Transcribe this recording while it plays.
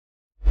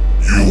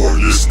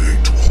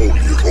listening to Holy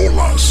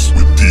Rolas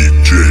with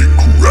DJ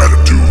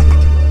Gratitude.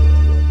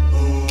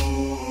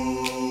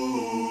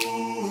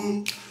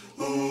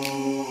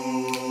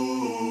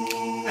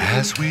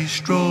 As we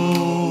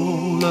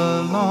stroll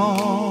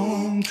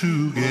along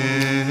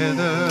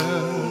together,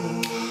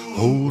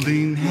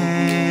 holding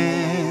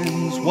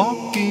hands,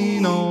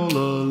 walking all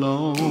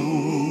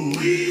alone.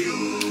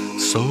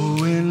 So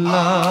in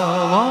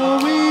love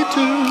are we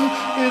two,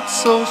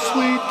 it's so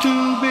sweet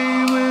to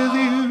be with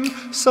you.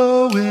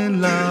 So in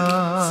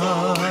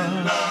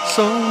love,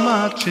 so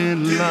much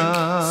in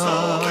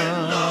love.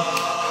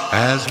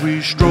 As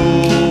we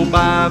stroll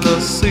by the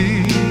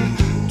sea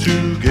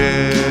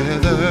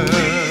together,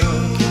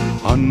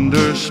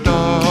 under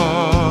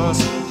stars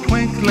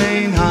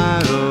twinkling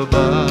high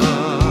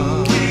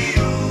above.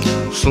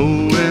 So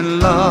in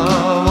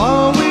love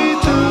are we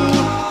two,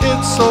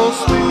 it's so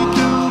sweet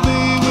to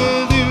be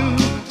with you.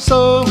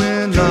 So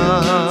in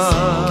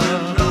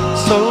love,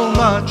 so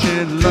much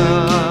in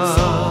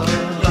love.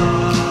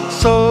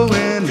 So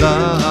in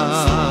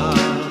love,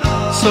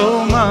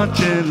 so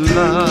much in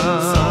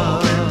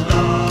love.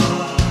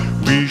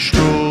 We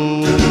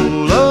stroll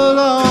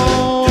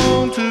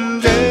along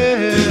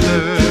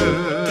together.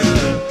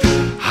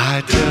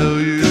 I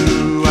tell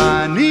you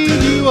I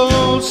need you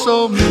all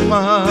so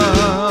much.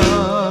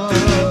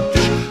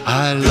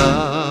 I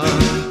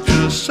love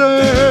to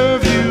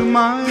serve you,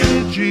 my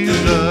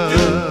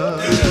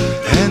Jesus,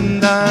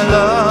 and I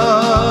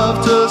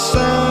love to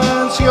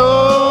sense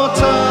your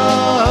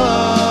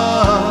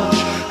touch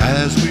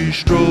as we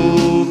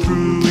stroll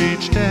through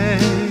each day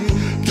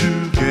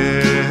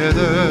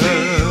together.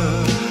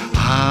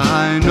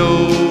 I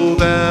know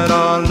that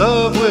our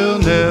love will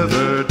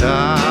never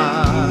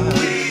die.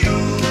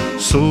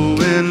 So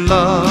in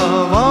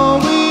love are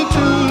we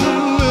two,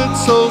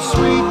 it's so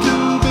sweet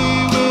to be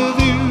with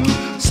you.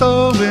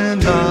 So in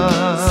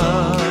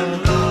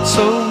love,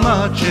 so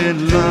much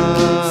in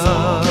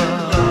love.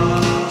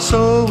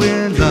 So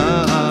in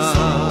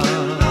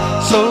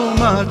love, so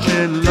much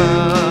in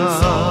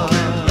love.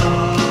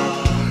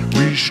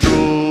 We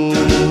stroll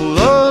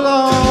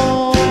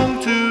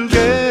along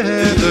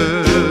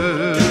together.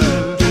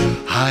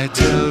 I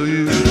tell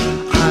you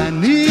I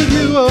need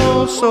you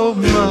all so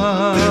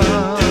much.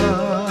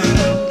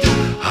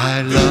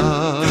 I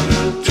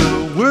love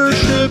to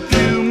worship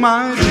you,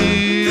 my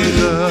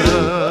Jesus,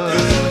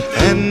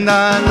 and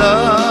I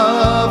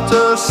love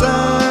to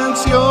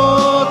sense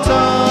your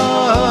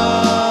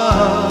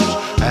touch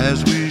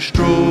as we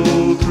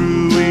stroll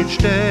through each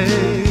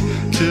day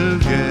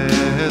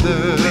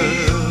together.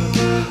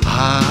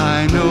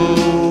 I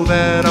know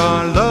that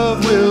our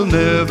love will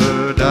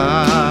never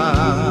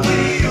die.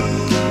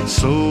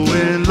 So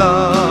in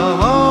love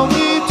are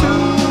we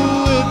two,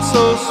 it's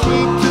so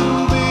sweet to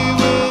be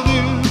with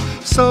you.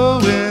 So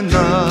in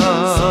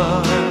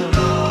love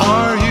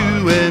are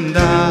you and I.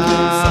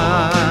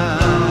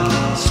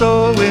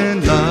 So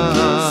in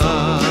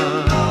love,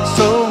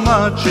 so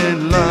much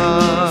in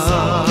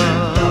love.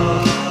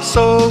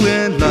 So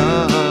in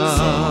love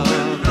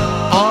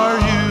are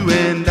you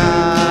and I.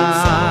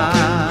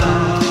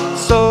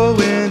 So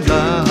in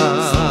love,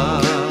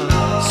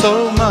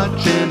 so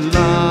much in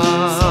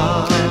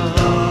love.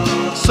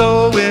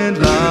 So in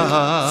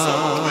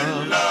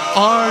love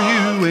are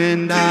you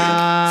and I.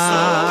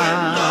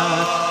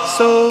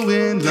 So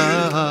in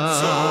love,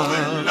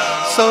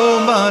 so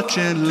much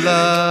in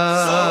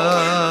love.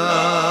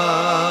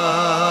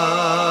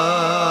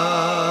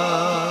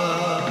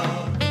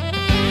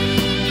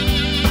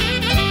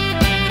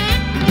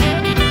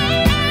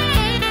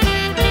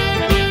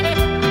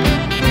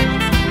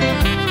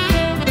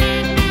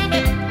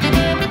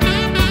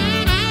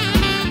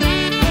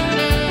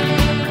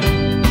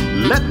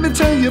 Let me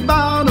tell you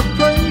about a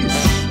place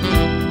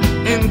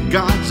in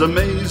God's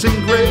amazing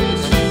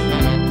grace,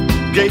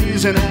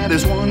 gazing at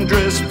his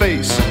wondrous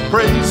face,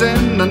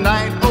 praising the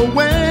night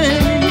away.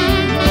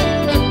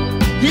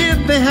 Here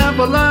they have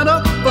a lot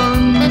of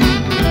fun,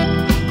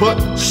 put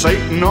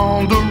Satan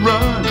on the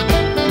run.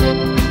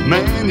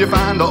 Man, you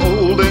find the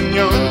old and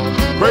young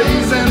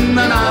praising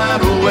the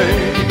night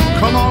away.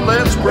 Come on,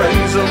 let's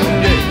praise him,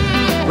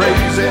 yeah,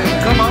 praise him,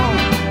 come on.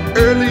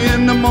 Early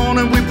in the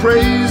morning we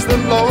praise the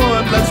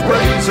Lord. Let's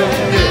praise him,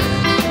 yeah,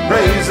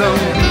 praise him,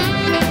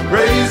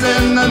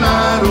 praising the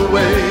night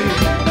away.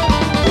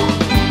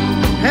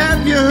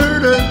 Have you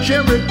heard of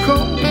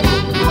Jericho?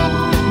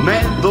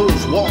 Man,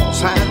 those walls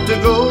had to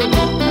go.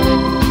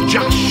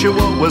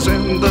 Joshua was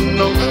in the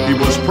know. He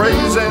was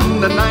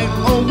praising the night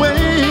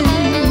away.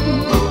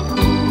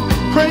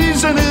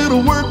 Praising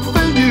it'll work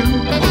for you.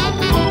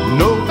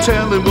 No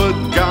telling what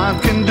God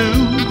can do.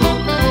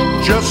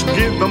 Just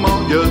give him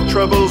all your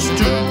troubles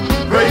too.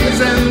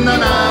 Praising the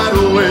night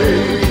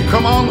away.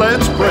 Come on,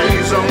 let's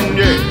praise him,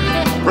 yeah,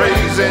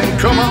 praise him,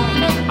 come on.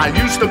 I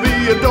used to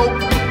be a dope,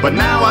 but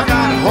now I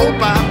got hope.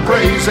 I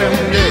praise him,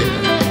 yeah,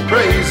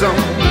 praise him,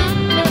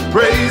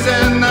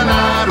 praising the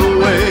night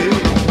away.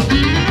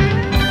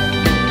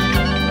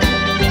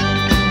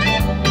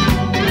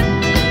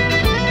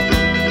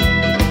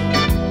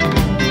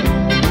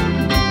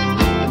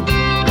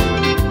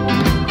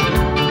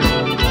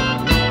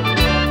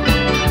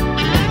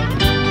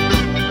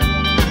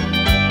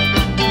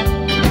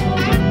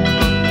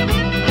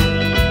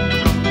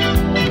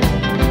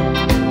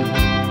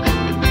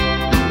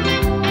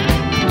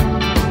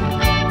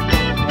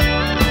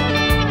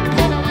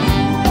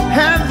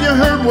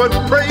 heard what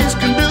praise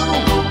can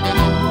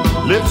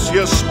do? Lifts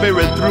your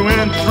spirit through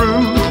and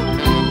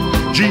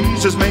through.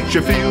 Jesus makes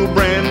you feel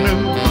brand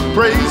new.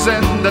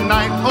 Praising the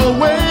night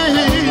away.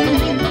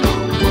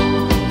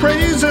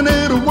 Praising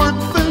it'll work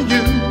for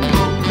you.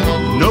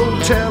 No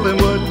telling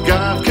what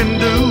God can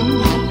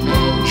do.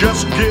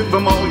 Just give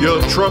him all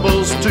your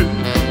troubles too.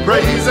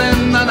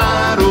 Praising the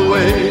night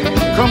away.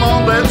 Come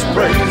on, let's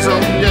praise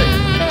him,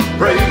 yeah.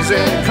 Praise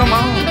him, come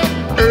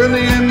on.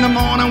 Early in the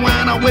morning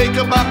when I wake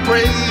up, I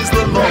praise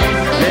the Lord.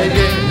 Yeah,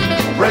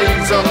 yeah,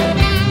 praise him.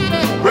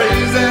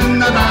 Praising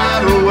the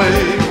night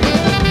away.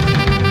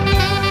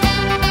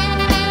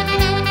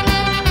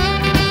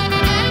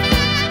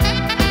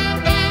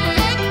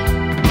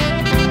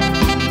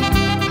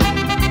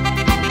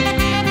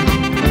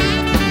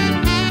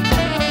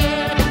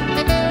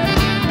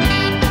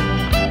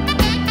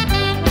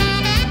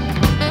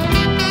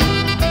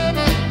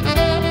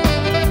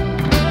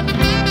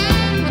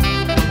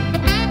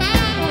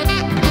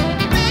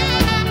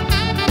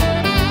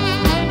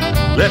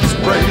 Let's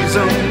praise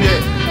him, yeah,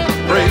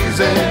 praise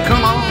him,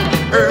 come on.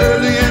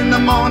 Early in the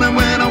morning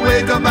when I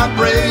wake up, I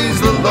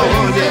praise the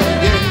Lord,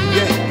 yeah, yeah,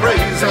 yeah.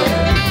 Praise him,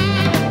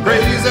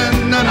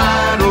 praising the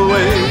night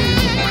away.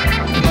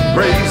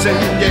 Praise him,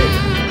 yeah,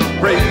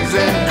 praise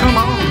him, come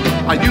on.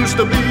 I used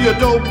to be a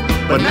dope,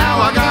 but now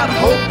I got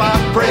hope. I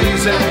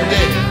praise him,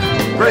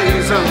 yeah,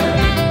 praise him,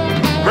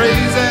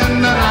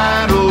 praising the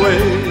night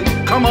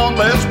away. Come on,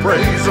 let's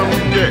praise him,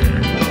 yeah,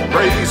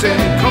 praise him,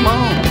 come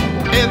on.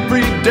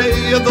 Every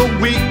day of the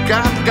week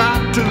I've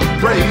got to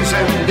praise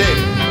him,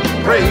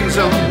 yeah, praise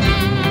him,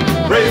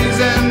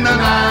 praising the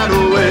night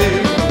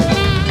away,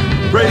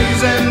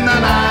 praising the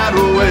night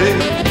away,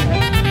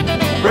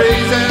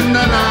 praising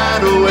the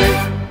night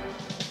away.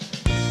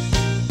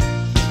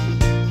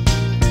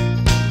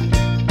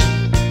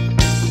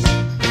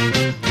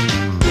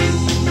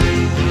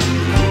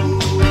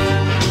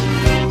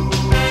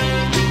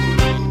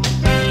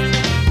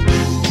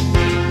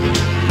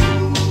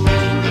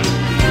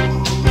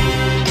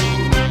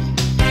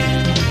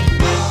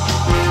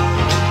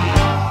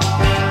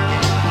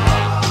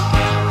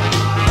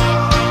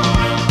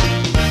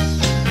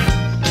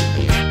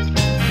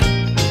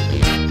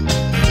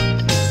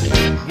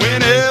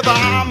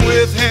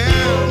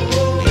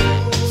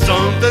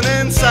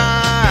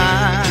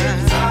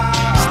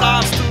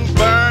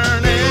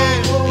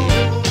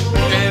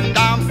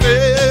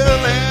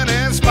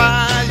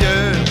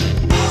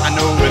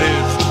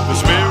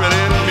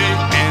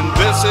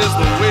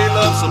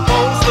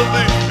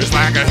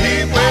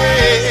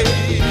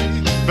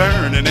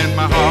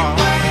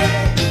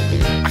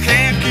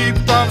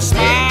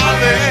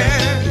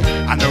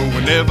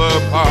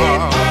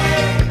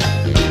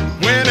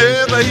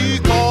 Whenever he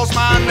calls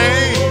my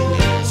name,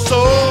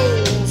 so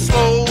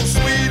slow,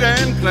 sweet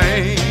and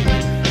plain,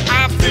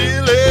 I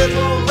feel it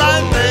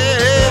right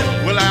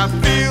there. Well, I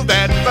feel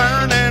that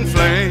burning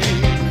flame.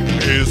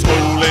 His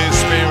Holy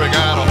Spirit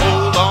got a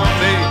hold on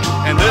me,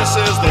 and this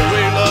is the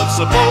way love's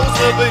supposed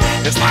to be.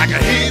 It's like a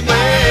heat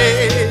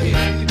wave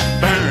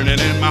burning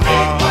in my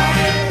heart.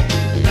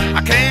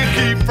 I can't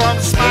keep from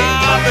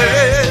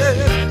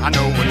smiling. I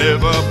know we'll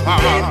never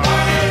part.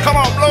 Come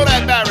on, blow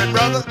that barrel,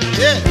 brother.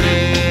 Yeah.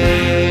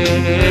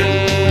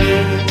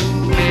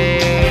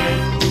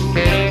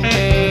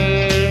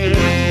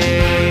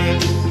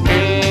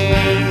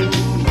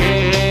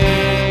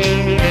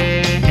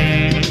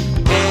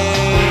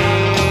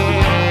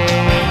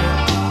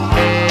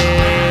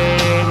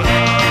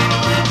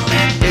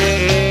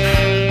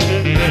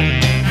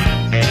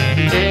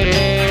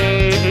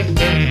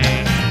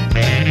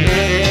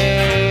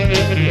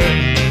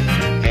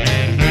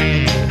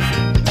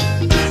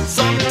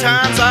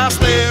 Sometimes I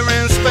stare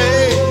in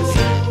space,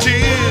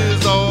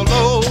 tears all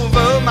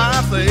over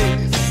my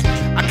face.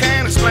 I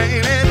can't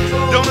explain it,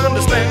 don't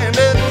understand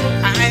it.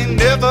 I ain't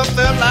never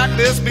felt like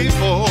this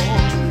before.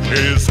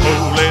 His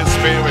Holy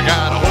Spirit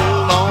got a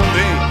hold on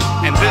me,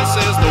 and this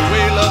is the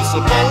way love's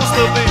supposed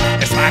to be.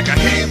 It's like a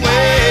heat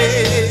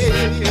wave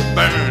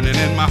burning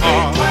in my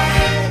heart.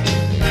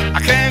 I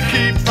can't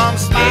keep from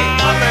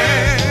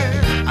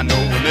smiling. I know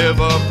we'll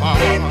never part.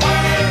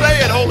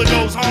 Play it, Holy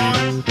Ghost horn.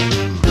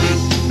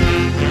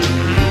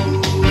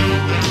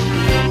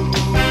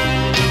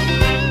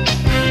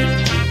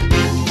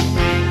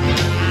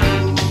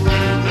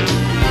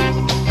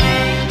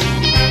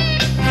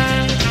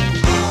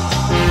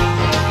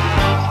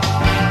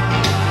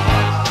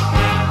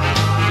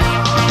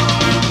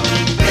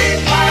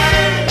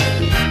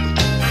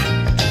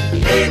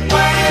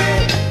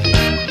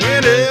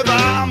 Whenever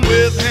I'm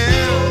with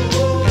him,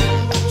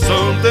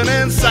 something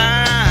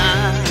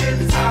inside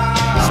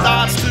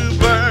starts to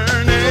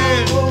burn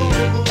it,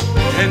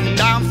 and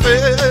I'm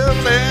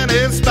feeling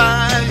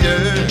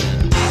inspired.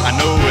 I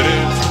know it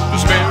is the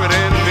Spirit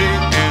in me,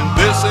 and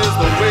this is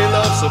the way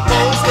love's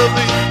supposed to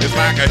be. It's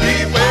like a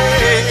heat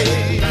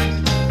wave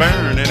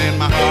burning in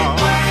my heart.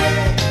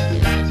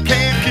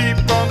 Can't keep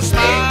from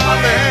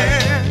smiling.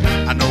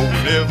 I know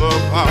we'll never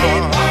part.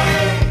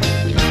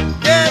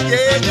 Yeah,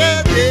 yeah, yeah,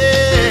 yeah.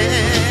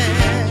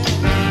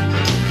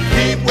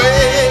 Heat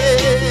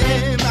wave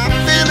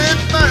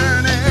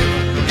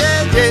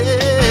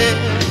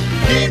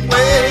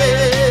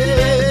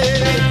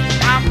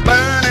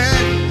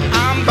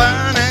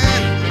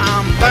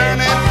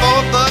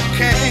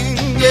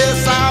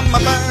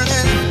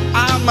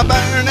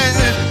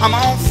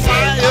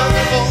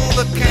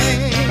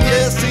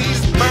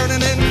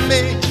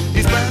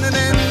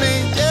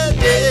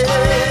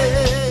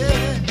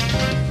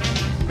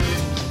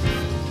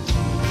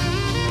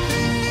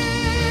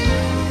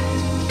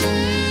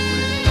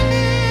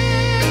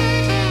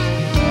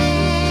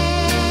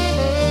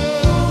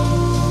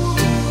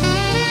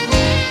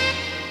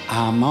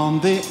I'm on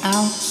the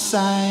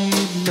outside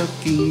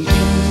looking in.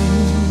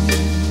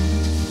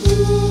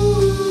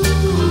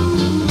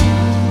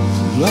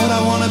 Lord,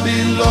 I wanna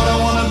be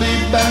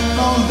back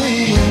on the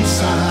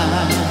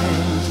inside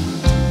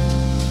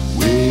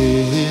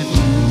with you.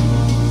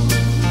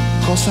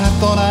 'Cause I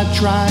thought I'd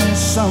try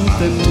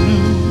something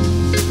new,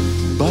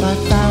 but I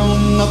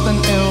found nothing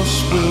else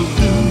will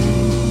do.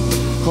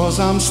 'Cause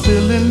I'm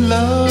still in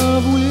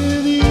love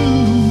with you.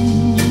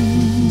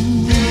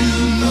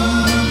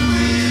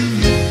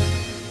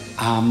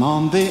 I'm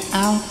on the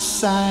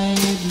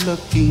outside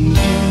looking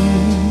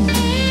in.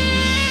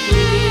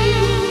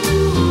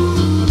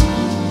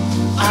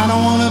 I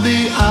don't wanna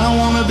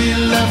be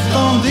left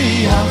on the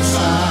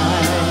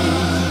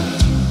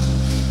outside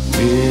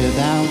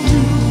without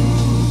you.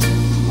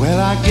 Well,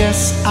 I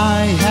guess I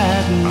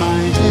had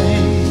my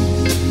day,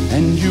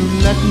 and you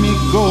let me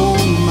go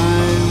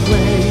my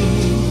way.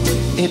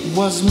 It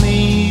was me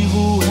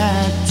who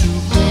had to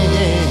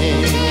pay.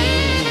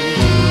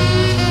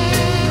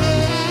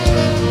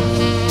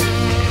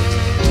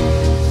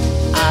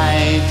 I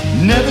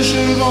never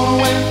should have gone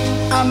away.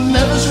 I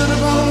never should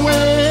have gone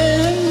away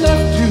and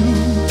left you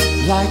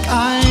like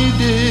I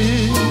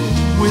did,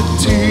 with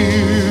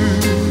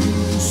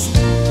tears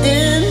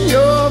in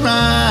your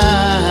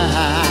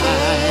eyes.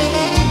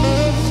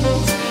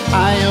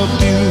 I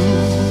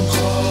abused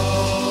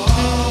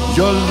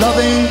your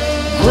loving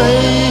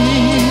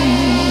grace.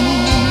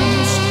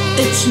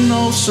 It's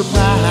no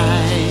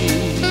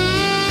surprise.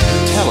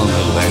 Tell them,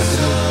 little baby.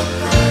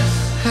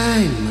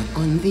 I'm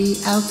on the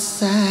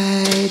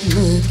outside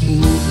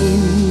looking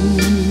in.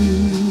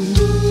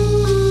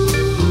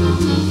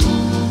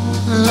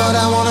 Lord,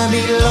 I wanna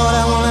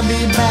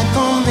be back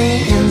on the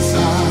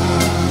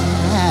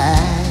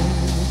inside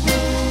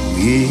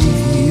with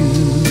you.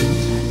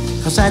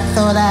 'Cause I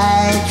thought I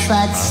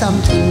tried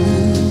something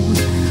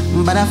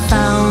new, but I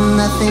found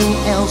nothing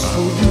else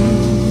will do.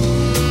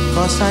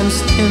 'Cause I'm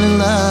still in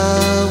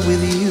love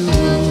with you.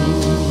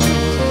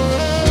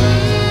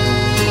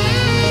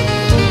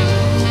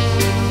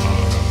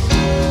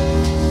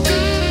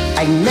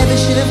 I never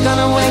should have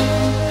gone away.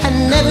 I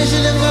never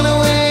should have gone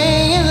away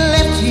and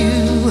left you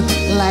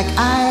like I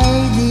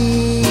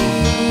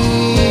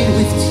did,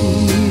 with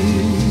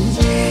tears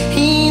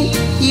in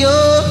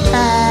your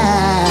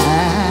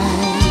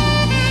eyes.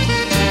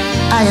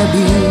 I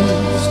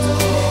abused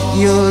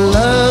your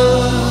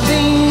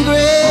loving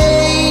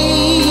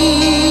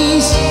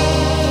grace.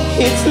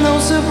 It's no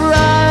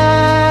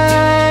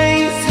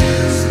surprise.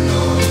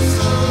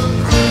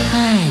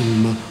 I'm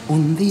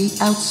on the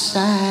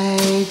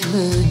outside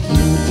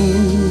looking in.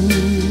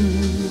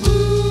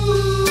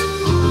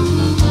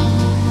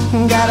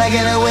 Gotta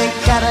get away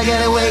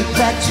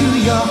back to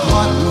your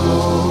heart,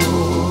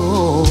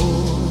 Lord.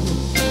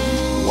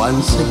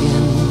 Once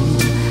again,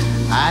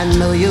 I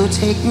know you'll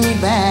take me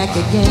back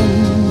again.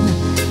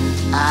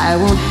 I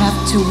won't have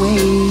to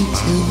wait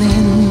till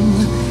then.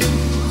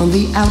 On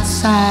the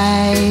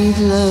outside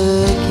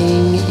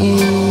looking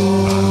in,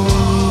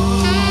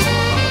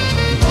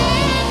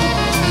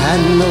 I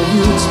know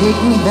you'll take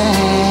me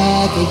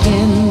back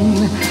again.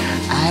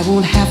 I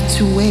won't have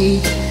to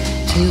wait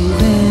till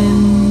then.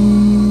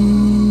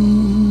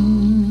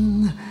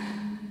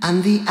 On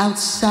the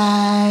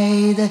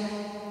outside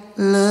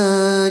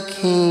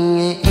looking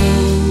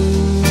in.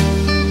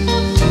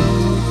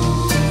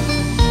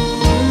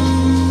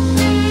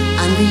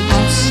 On the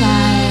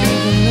outside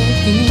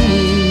looking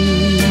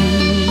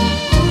in.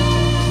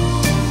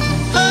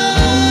 Oh,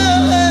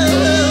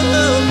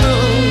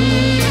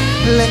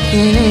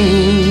 looking in.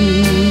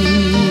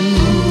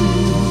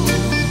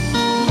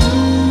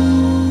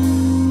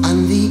 On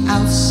the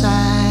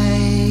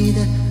outside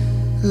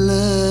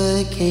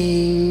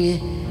looking in.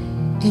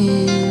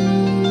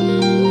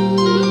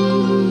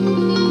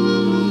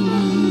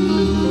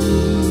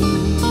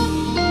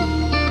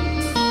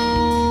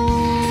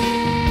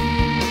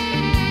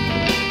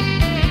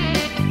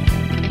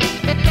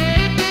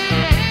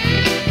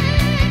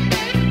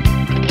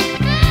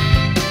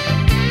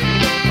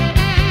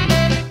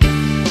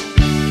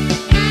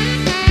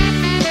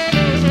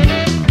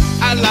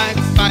 I like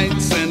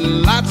fights and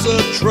lots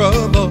of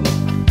trouble,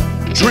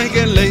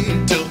 drinking late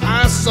till I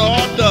saw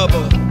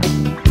double.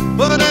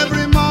 But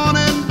every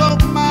morning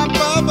broke my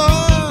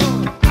bubble.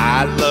 I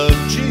love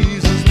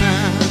Jesus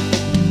now.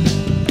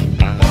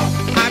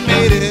 I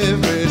made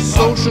every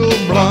social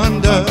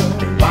blunder,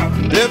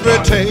 and every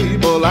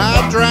table I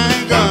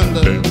drank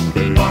under.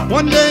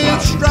 One day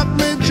it struck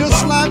me just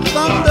like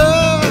thunder.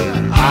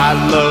 I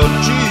love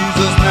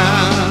Jesus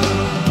now.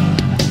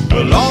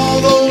 But all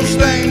those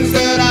things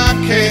that I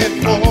cared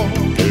for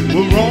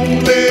were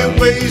only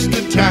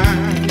wasted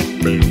time.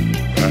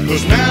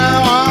 'Cause now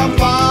I'm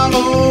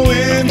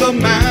following the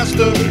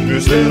master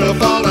instead of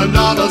following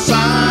dollar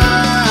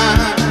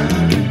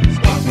signs.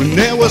 When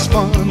there was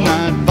fun,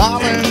 I'd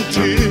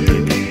volunteer.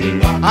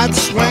 I'd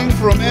swing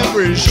from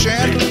every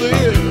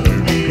chandelier.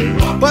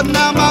 But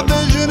now my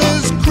vision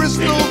is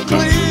crystal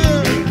clear.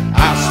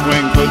 I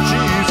swing for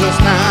Jesus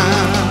now.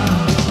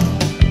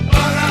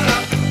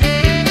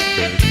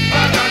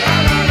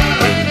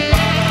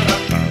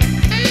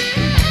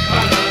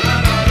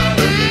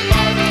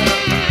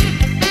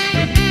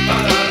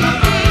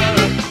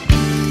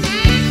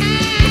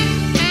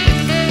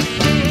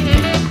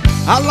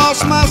 I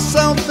lost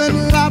myself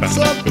in lots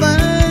of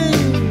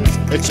things,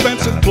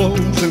 expensive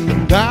clothes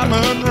and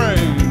diamond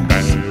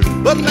rings.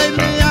 But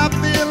lately I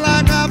feel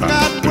like I've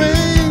got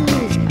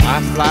wings.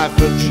 I fly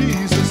for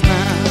Jesus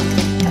now.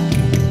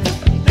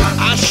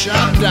 I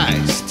shot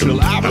dice till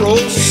I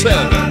rolled 7.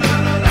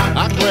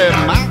 I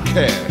grabbed my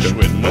cash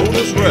with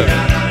motors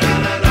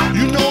revving.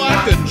 You know I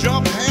could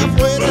jump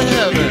halfway to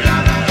heaven,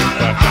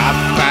 but I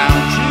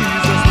found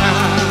Jesus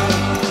now.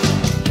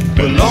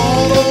 But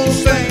all those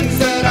things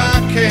that I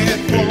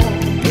cared for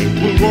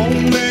were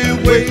only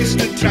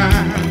wasted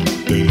time,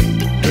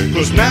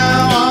 'cause now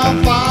I'm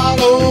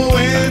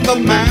following the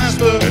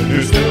master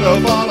instead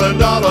of all the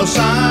dollar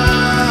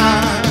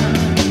signs.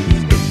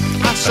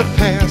 I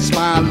surpassed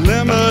my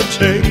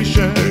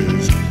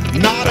limitations,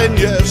 nodding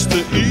yes to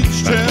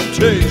each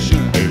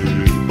temptation.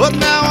 But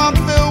now I'm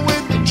filled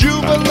with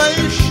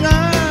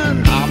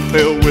jubilation. I'm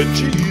filled with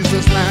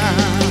Jesus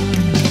now.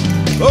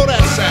 Oh,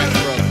 that sax,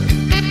 brother.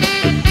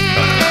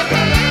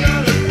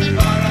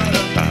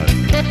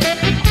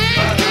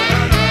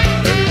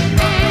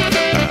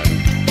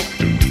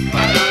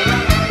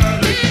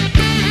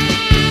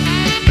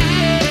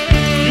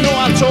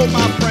 I told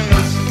my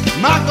friends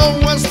my goal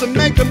was to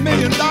make $1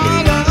 million.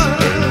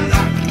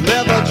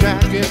 Leather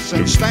jackets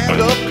and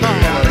stand-up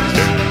collars.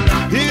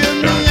 Hear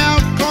me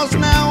out, 'cause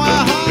now I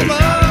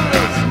holler.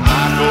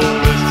 My goal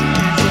is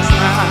Jesus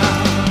now.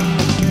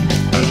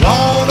 And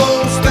all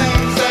those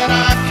things that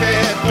I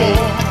cared for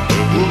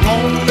were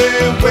only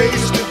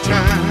wasted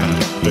time,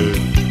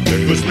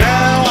 'cause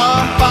now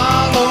I'm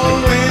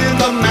following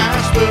the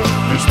master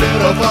instead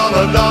of all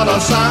the dollar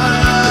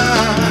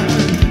signs.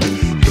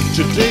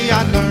 Today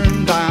I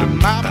learned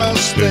my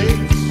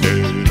mistakes.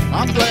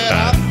 I'm glad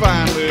I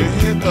finally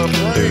hit the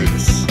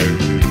brakes.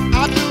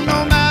 I do no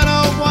matter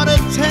what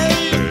it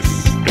takes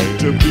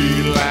to be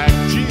like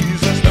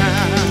Jesus now.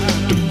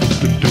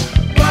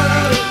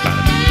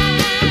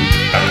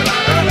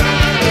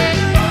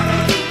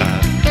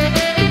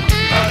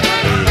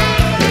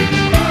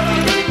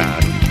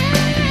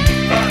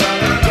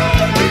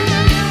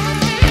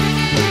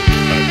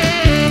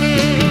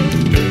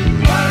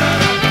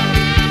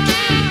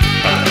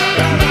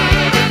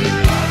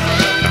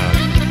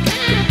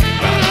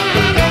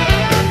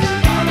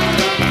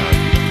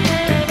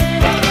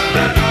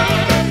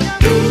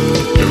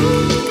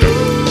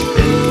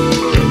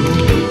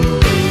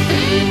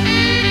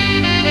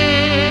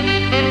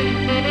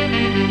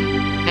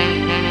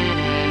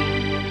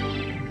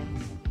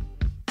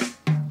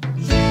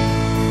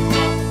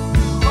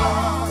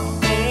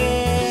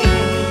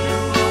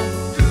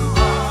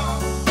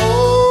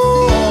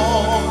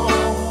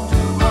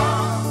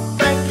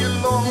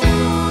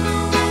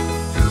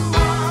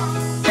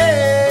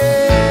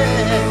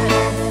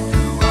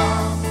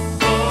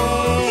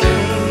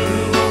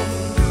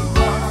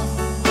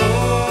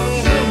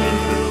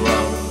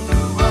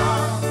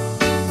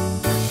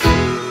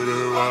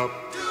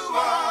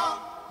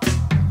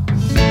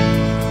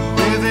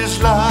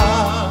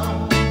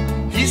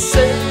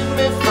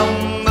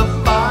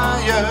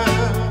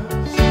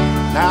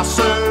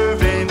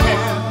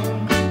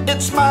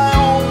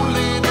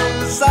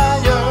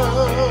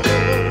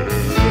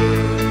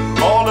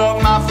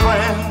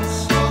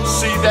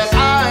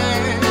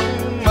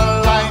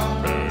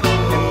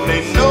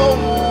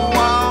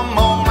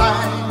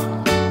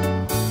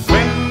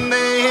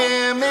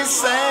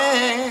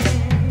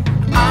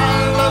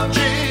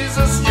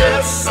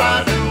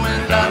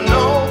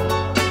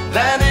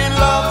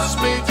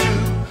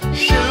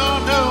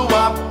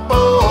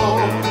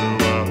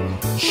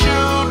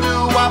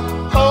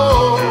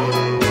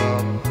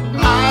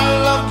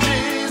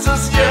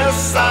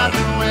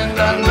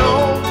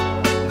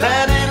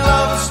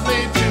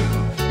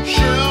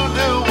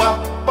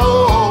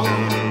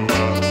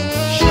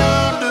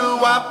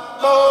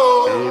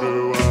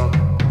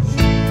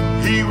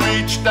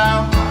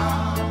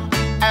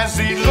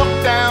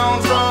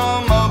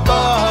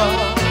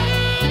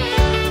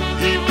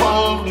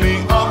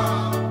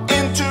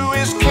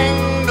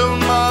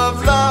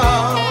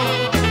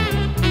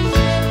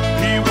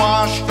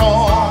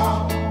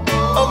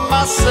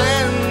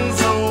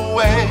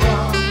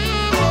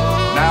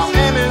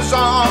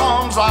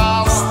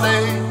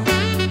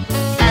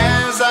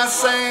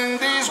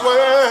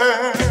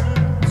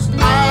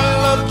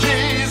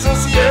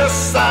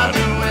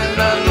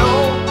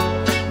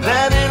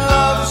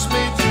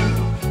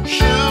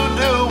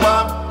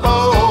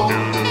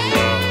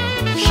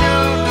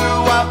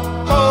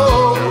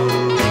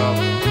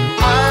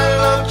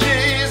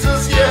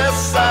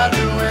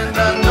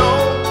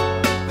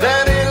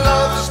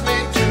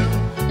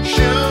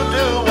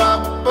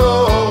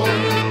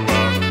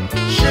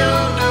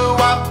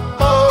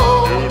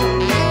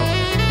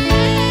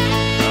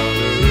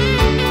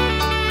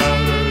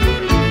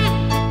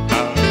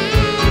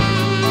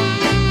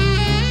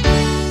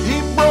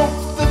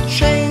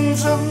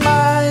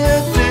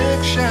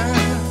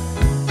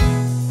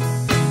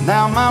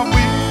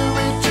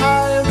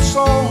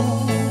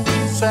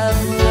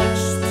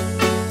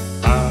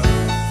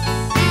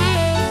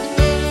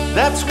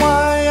 That's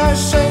why I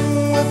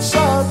sing with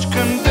such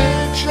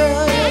conviction.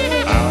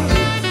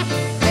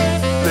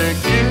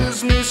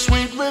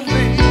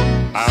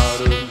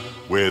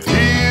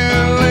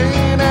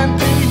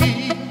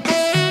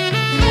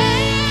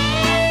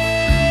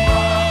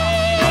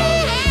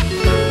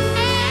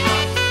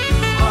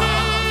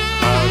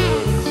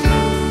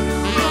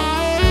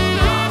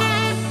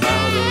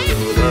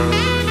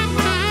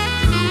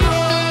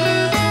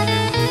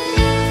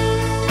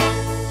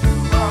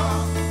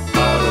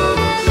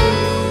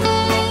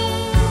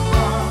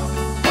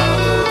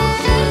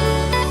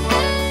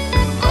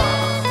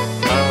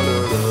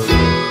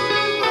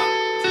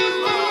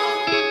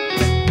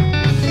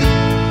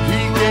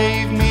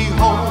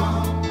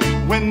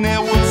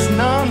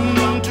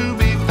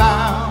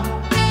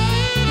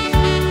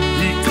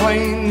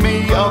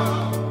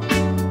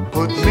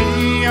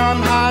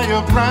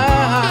 the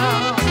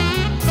ground.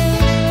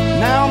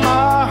 Now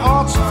my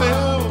heart's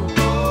filled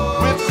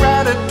with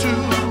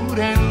gratitude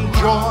and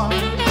joy.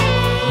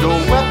 No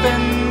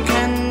weapon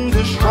can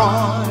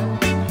destroy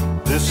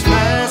this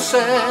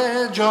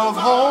message of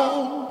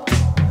hope.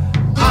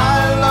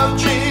 I love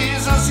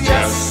Jesus,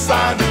 yes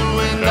I do,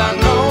 and I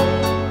know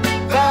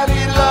that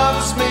He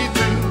loves me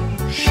too.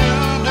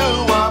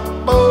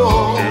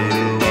 Shoo-doo-wop-oh,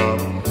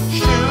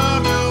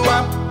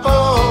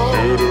 shoo-doo-wop-oh.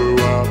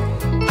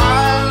 I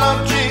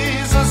love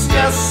Jesus,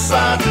 yes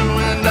I do,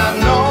 and I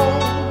know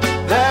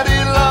that He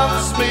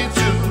loves me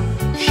too.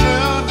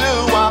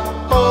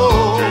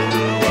 Shoo-doo-wop-oh,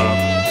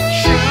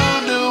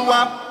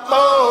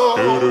 shoo-doo-wop-oh.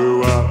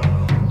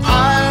 I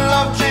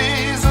love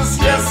Jesus,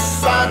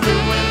 yes I do,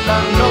 and I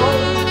know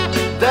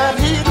that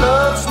He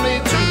loves me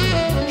too.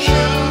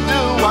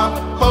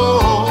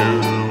 Shoo-doo-wop-oh,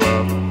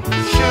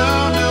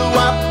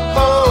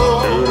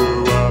 shoo-doo-wop-oh.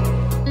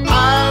 I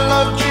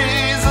love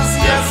Jesus,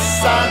 yes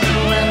I do,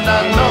 and I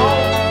know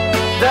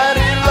that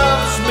He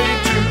loves me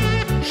too.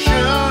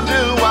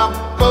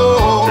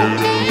 Shoo-doo-wop-oh,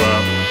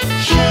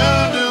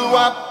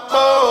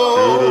 shoo-doo-wop-oh.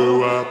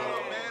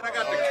 Man, I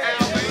got the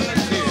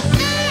cowbells here.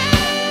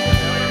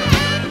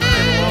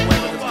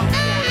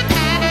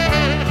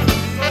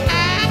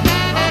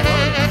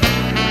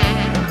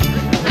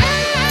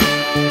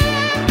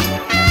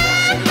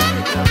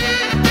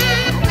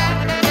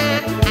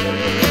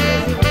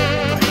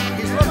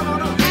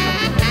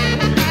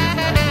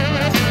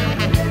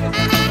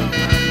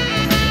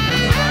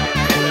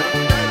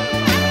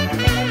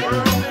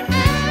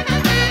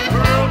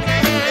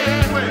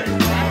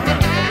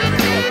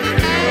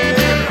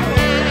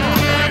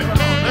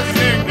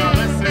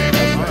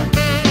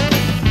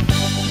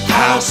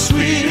 How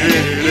sweet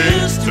it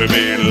is to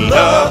be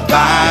loved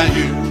by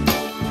you.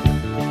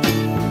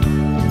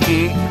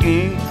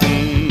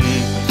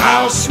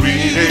 How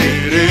sweet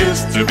it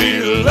is to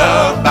be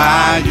loved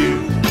by you.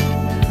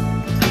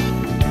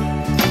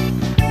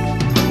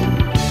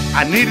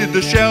 I needed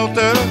the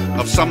shelter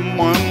of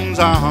someone's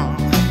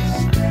arms,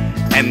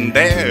 and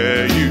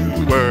there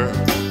you were.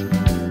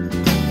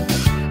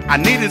 I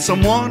needed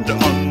someone to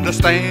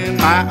understand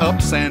my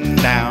ups and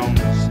downs,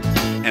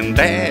 and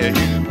there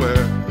you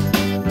were.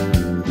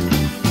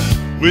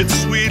 With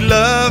sweet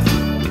love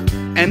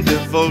and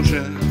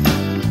devotion,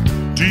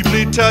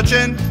 deeply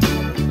touching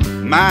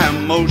my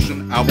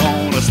emotion. I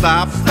wanna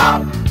stop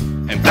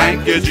and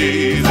thank you,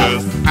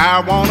 Jesus. I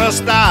wanna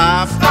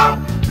stop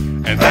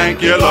and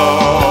thank you,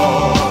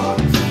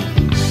 Lord.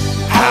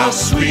 How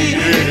sweet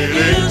it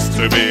is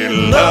to be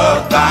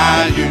loved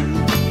by you.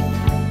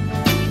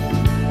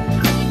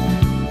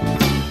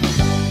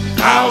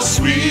 How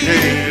sweet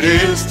it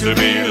is to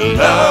be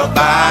loved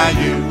by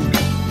you.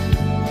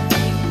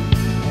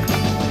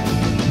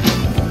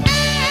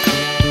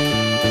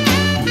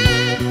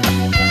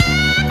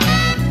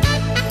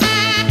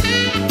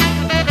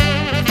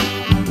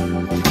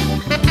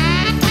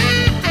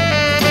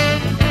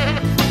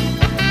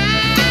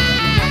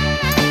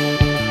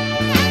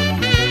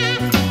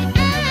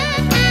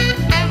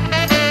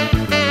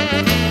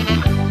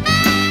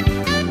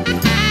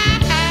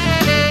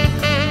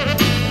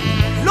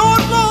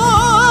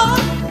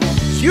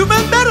 You've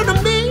been better to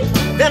me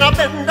than I've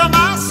been to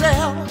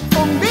myself.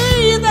 For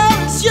me,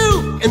 there is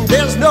you, and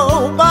there's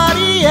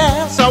nobody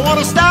else. I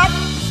wanna stop,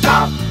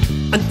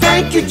 and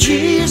thank you,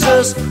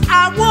 Jesus.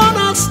 I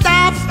wanna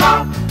stop,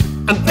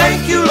 and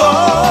thank you,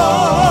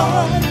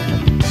 Lord.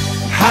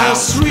 How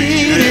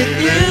sweet it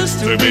is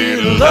to be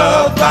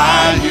loved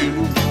by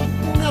you.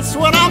 That's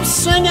what I'm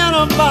singing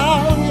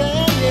about,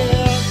 yeah,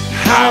 yeah.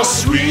 How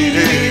sweet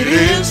it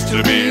is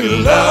to be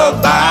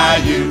loved by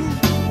you.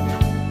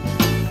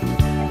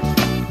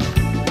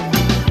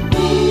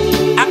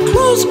 I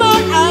close my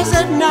eyes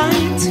at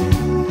night,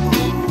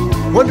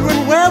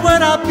 wondering where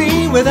would I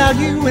be without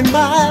you in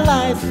my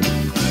life.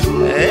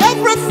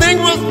 Everything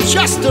was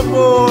just a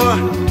bore.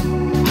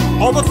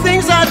 All the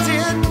things I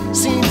did,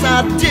 seems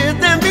I did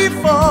them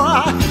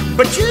before.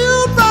 But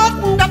you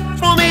brightened up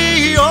for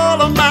me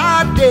all of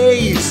my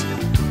days,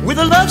 with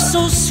a love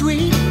so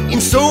sweet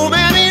in so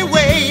many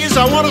ways.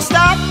 I wanna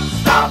stop,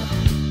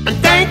 and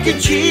thank you,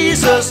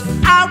 Jesus.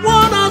 I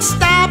wanna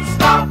stop,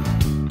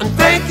 and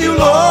thank you,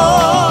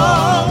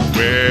 Lord.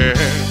 Well,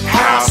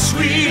 how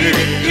sweet it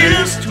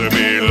is to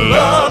be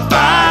loved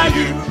by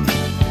you.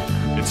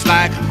 It's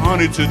like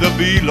honey to the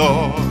bee,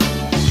 Lord.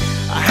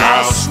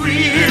 How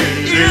sweet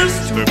it is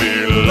to be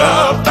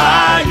loved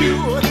by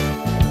you.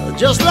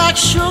 Just like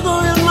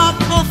sugar in my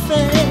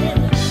coffee.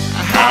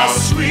 How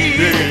sweet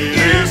it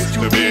is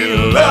to be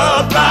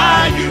loved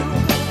by you.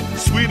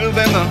 Sweeter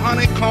than the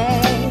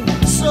honeycomb.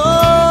 So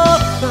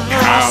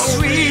how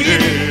sweet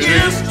it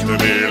is to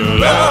be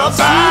loved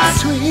by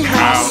you.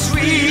 How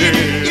sweet it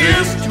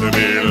is to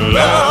be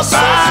loved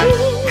by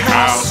you.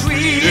 How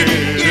sweet it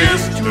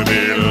is to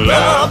be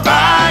loved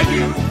by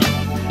you.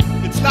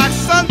 It's like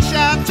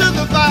sunshine to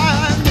the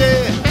vine,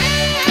 yeah.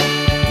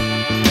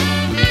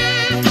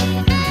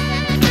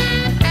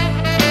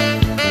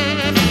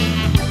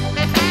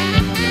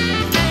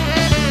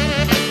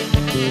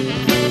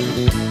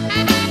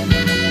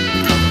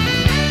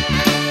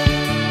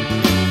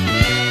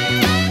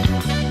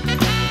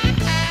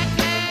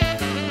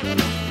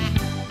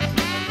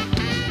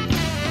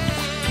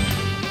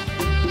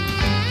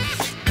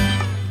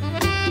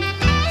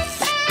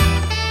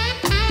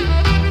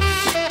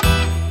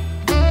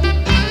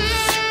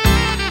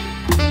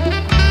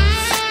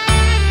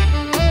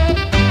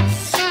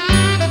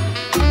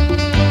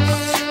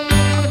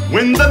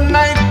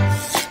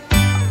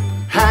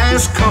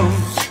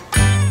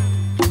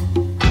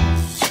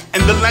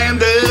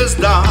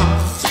 dark,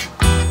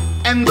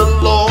 and the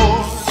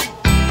Lord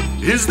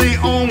is the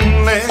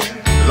only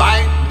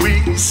light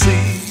we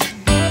see.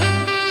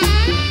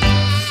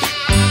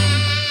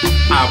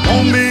 I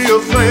won't be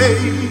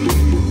afraid.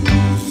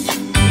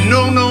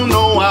 No, no,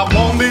 no, I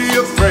won't be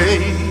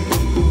afraid.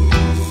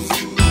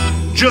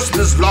 Just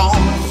as long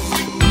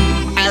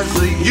as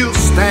you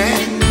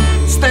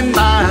stand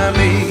by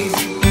me.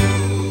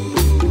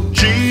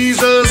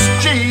 Jesus,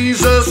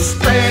 Jesus,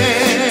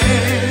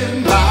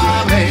 stand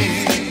by me.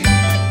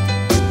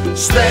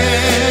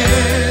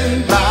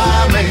 Stand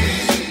by me.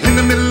 In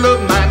the middle of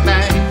my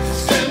night,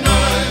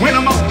 when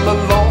I'm all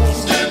alone,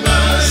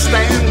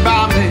 stand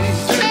by me.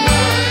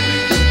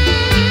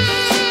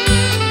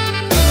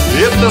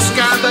 If the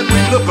sky that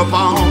we look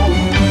upon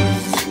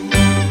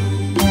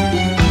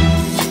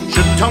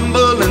should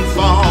tumble and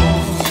fall,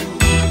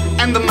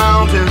 and the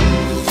mountain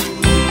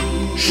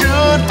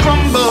should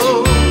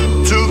crumble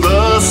to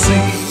the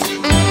sea,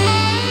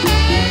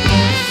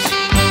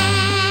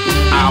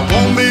 I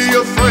won't be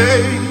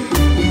afraid.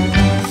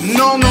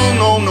 No, no,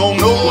 no, no,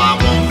 no, I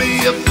won't be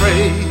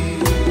afraid.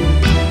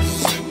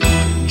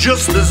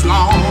 Just as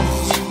long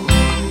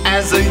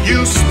as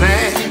you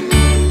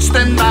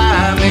stand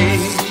by me.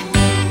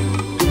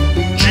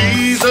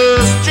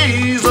 Jesus,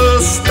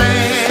 Jesus,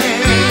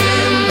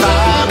 stand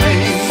by me.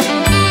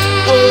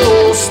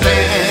 Oh,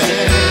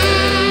 stand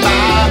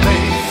by me.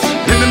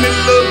 In the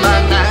middle of my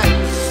night,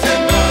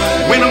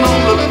 when I'm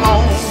all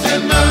alone,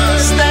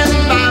 stand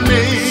by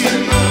me.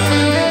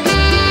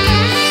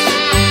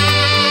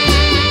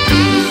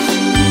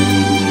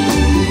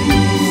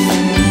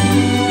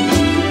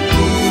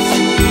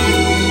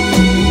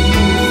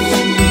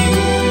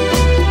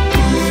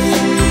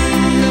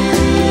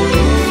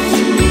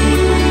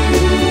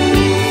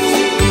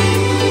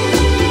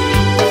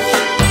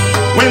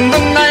 When the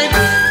night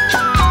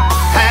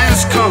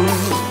has come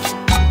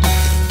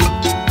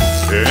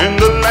and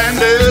the land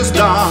is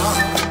dark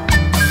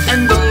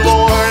and the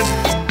Lord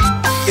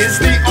is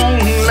the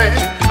only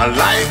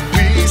light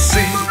we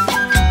see,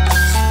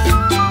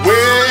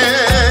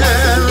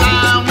 well, I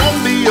won't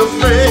be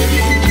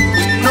afraid.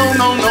 No,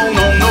 no, no,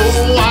 no, no,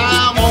 I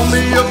won't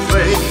be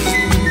afraid.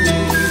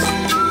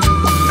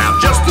 Now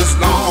just as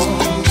long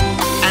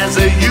as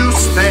you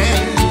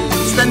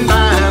stand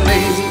by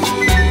me.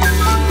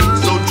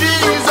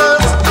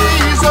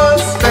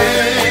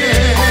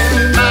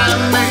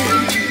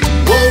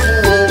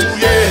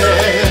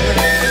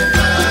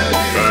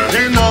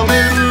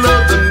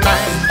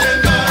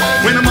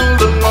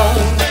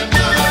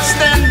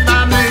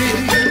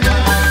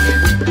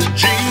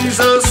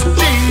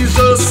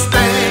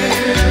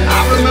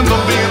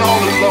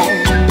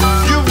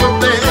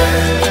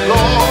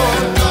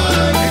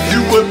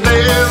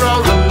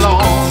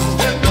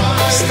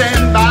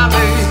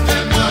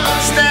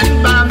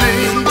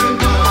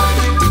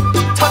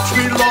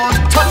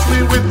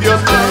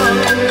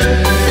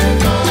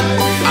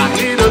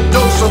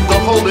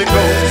 Holy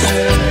Ghost,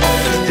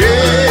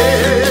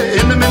 yeah,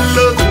 in the middle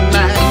of the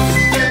night,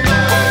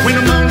 when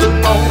I'm all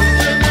alone,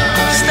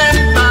 stand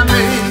by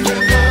me.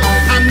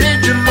 I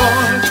need you,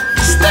 Lord,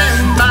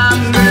 stand by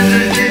me.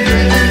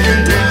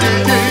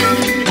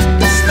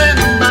 Stand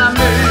by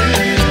me.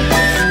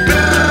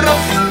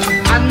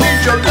 I need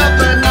your love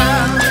right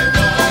now.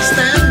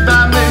 Stand by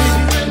me.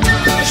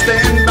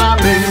 Stand by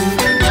me.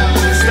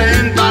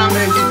 Stand by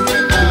me.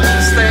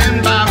 Stand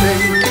by me. Stand by me.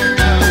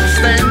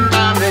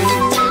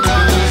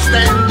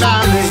 Stand by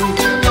me,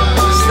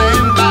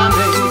 stand by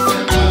me,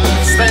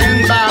 stand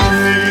by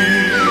me.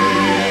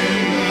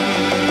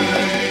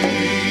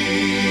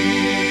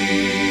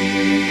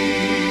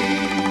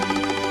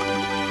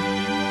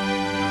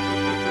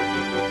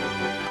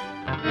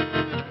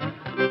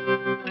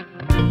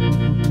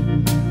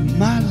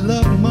 My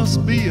love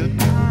must be a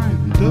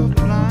kind of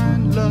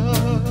blind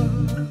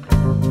love.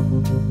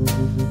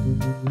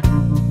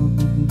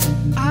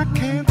 I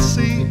can't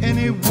see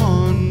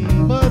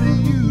anyone but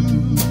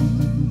you.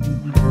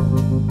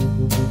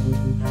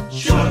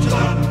 Shut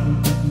up.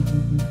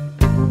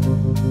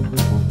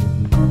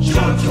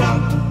 Shut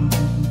up.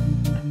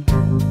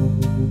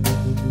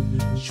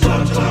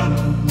 Shut up.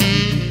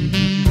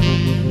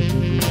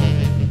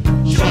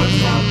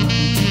 Shut up.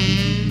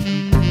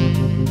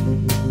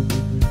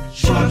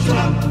 Shut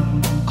up.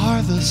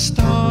 Are the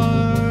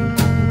stars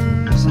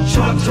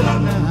shut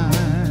up night?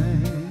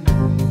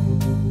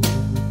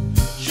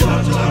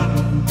 Shut up.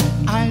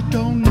 I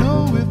don't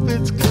know if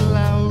it's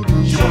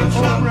cloudy or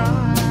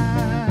bright,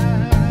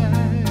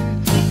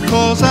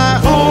 'cause I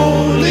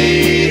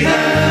only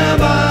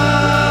have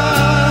eyes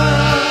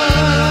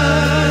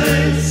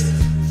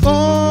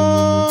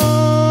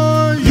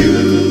for you,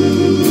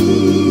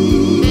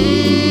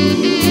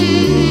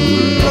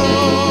 Lord.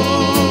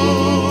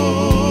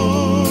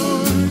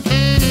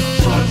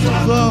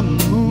 The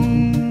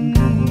moon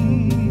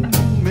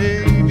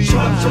may be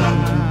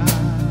high,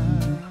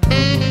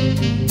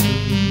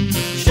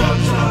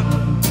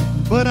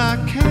 but I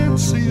can't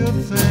see a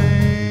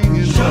thing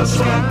in the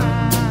sky,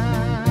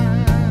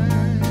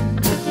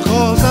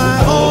 'cause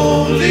I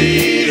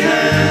only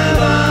have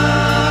eyes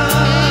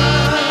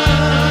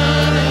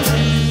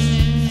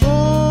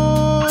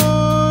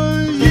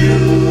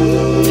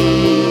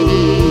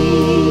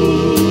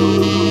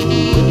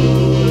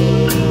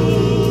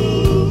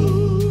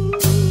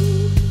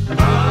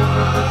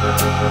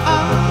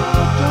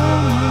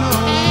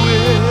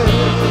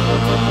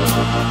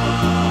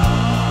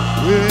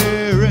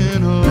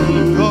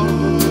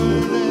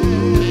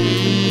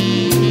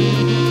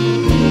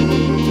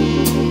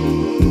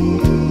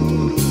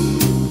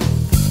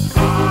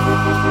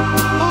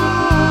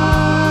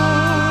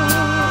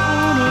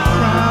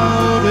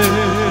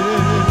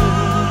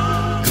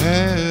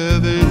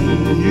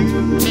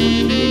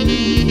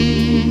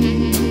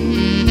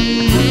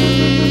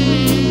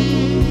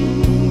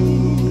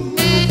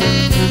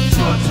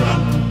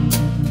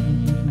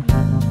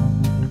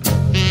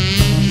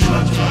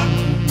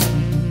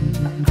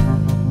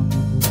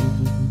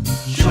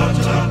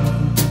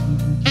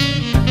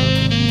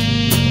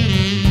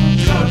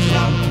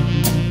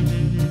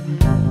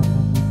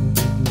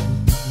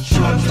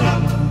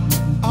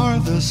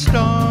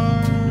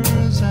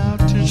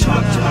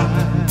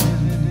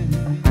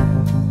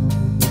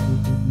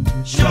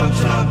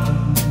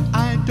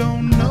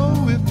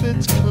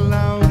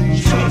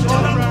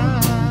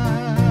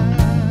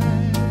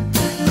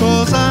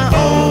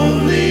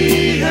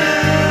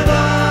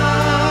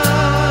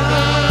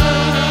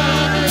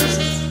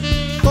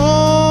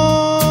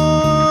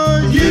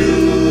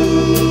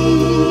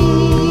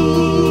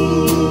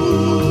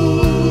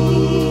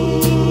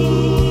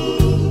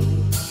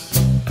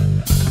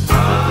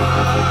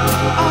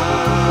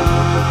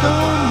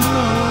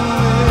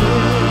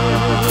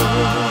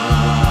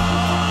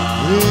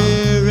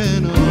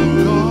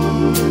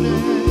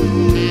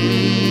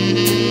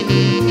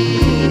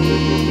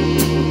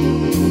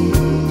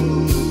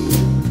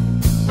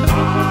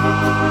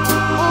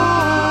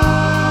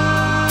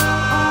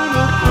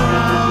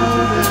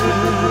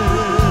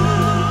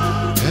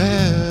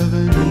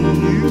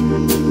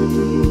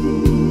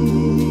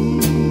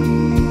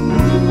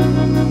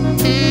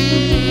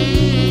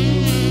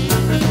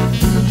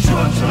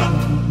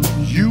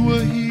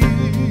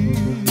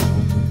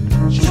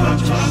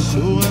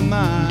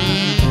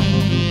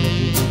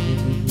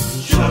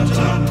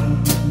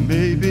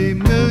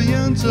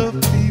millions of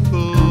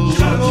people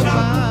will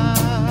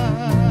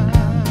find,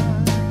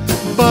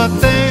 but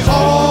they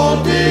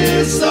all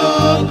disappear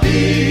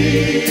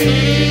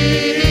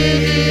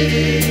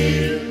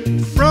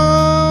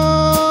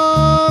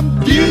from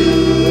view.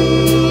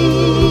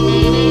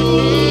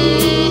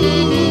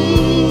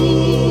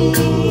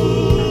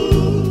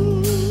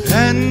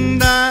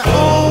 And I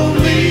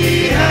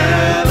only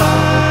have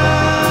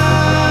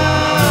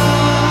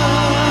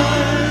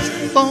eyes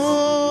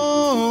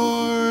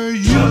for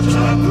you.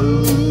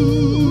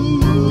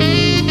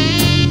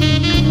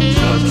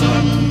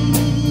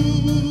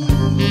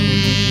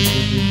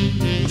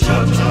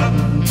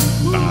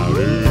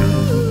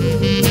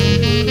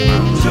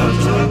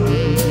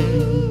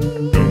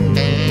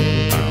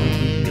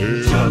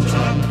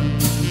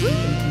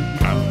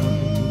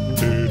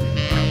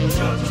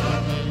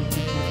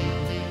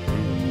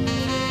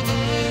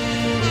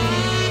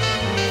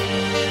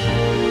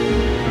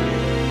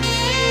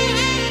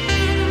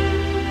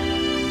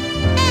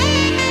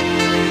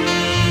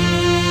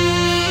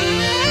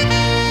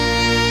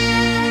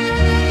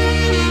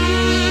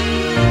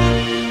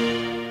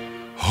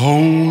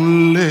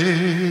 Only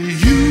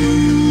you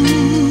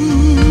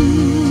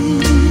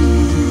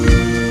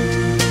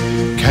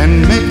can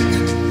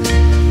make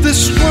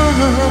this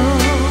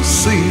world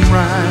seem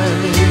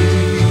right.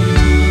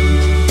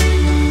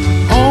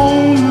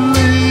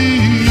 Only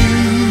you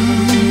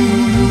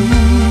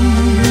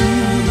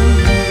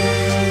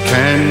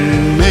can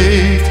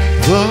make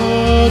the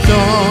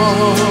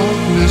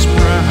darkness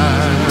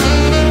bright.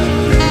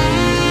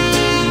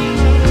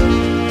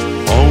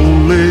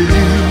 Only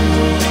you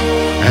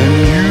and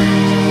you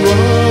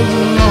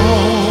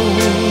alone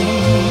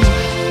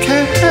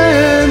can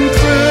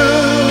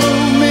thrill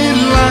me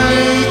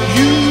like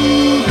you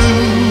do,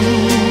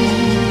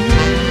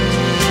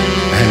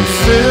 and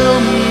fill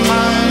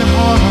my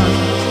heart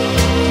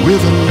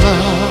with a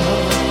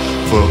love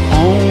for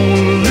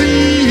only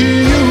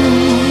you.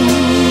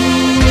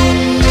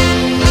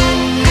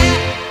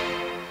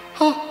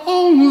 Oh,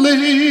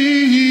 only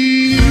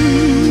you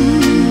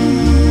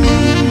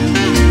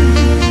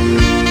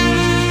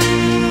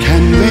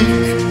can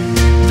make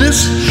this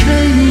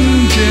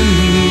change in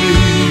me.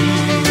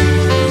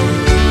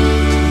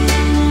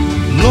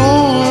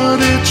 Lord,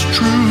 it's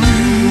true.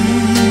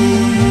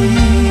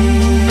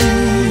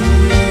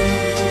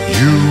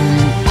 You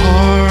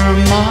are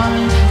my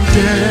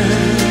destiny.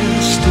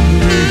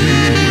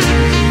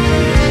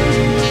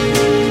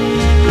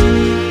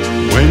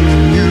 When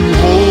you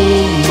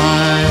hold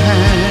my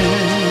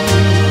hand,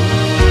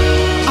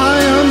 I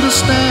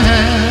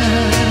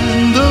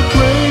understand the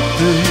great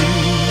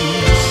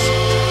things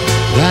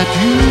that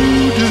you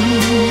do.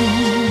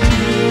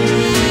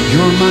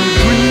 You're my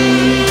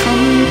dream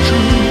come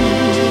true,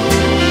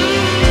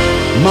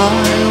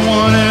 my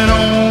one and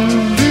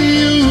only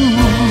you.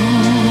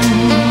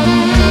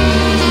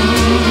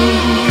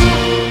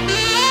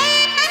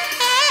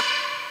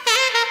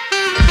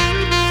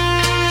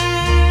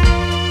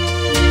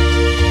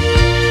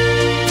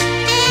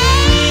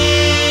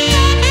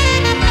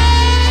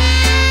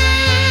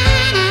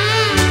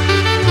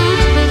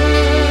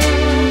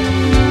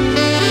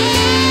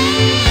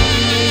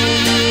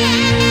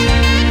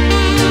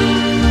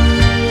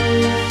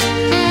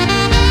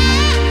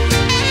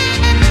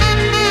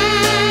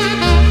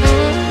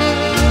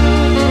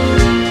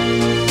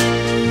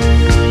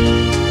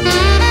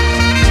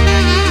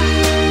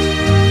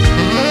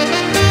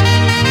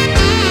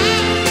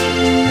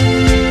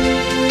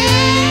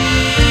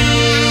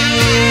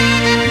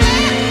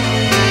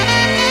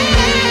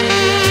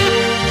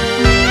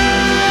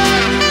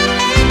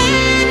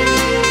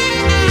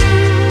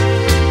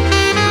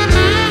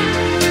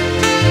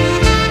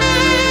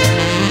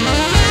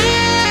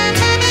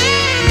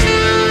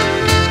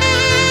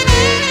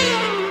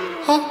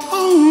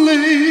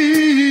 Only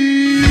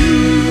you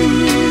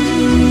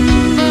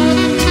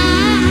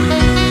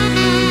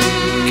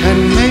can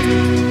make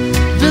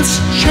this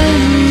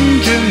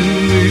change in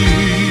me,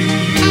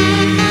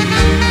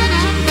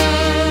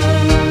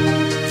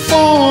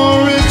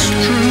 for it's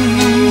true.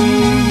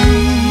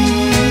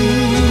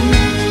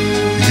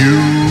 You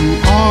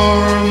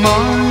are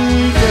my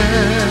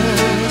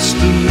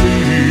destiny.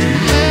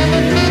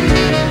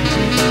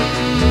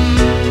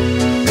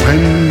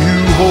 When you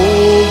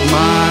hold my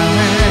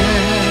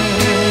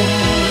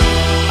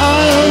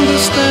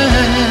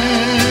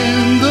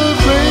understand the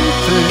great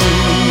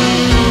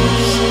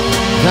things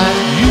that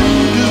you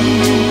do.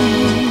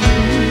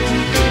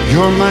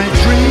 You're my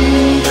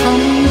dream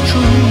come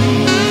true,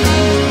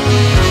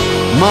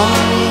 my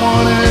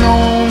one and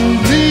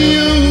only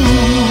you.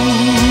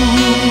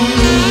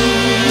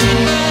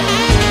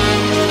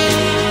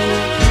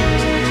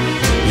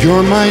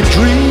 You're my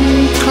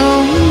dream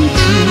come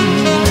true,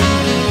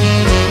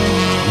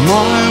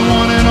 my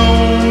one and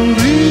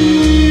only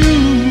you.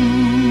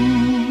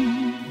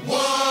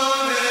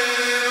 One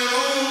and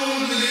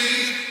only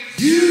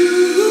you.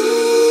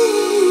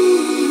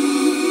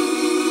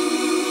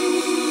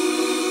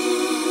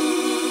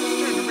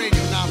 Turn the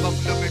radio knob up a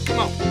little bit. Come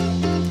on.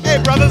 Hey,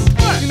 brothers.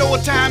 What? You know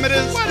what time it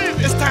is? What is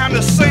it? It's time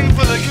to sing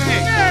for the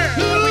king. Yeah.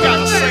 We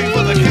gotta sing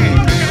for the king,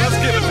 man. Let's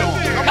give it to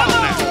him. Come on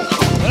now.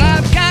 Well,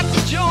 I've got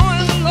the joy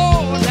of the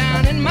Lord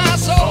down in my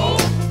soul,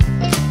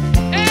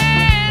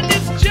 and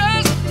it's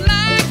just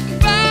like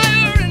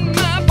fire in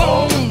my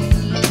bones.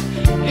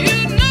 You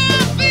know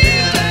I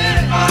feel it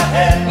in my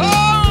head. Oh,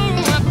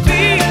 I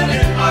feel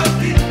it.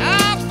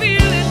 I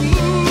feel it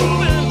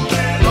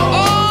moving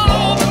all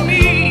over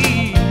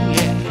me.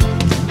 Yeah.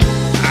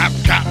 I've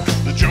got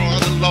the joy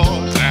of the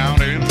Lord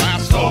down in my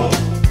soul,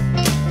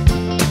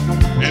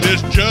 and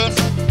it's just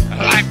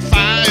like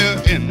fire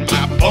in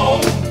my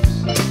bones.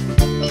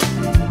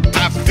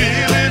 I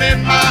feel it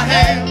in my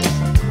hands,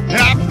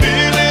 and I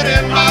feel it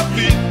in my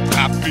feet.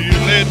 I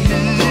feel it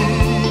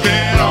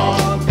moving all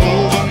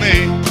over me.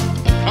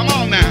 Come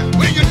on now.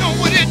 Well, you know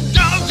what it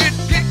does? It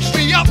picks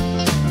me up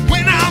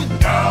when I'm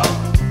down,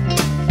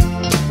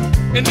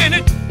 and then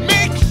it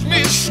makes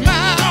me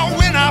smile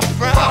when I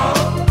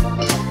frown.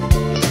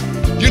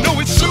 You know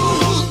it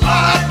soothes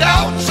my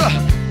doubts,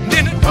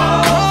 then it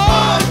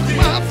calms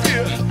my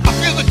fear. I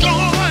feel the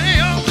joy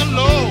of the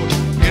Lord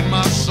in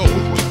my soul.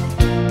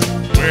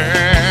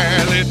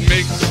 Well, it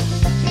makes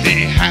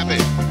me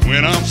happy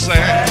when I'm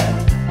sad.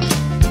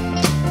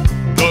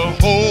 The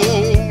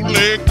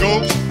Holy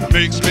Ghost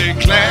makes me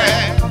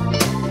glad.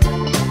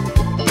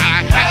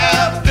 I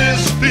have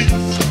this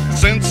peace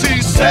since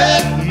He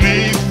set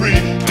me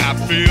free. I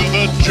feel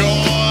the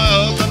joy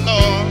of the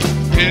Lord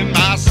in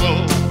my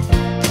soul.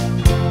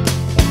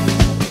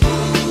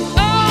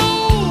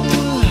 Oh,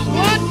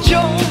 what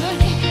joy!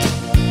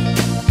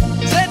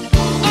 Said,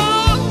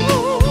 oh,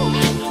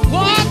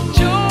 what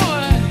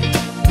joy!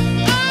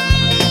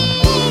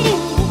 Oh,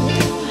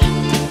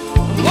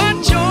 what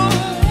joy!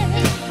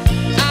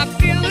 I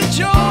feel the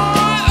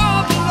joy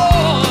of the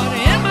Lord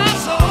in my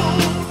soul.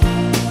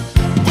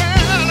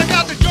 Well, I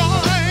got the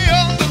joy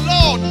of the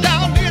Lord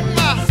down in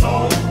my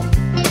soul.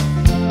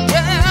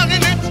 Well,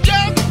 and it's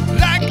just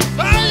like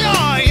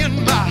fire in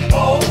my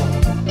soul.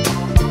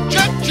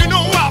 Just, you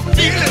know, I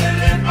feel it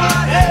in my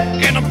head,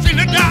 and I'm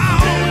feeling down.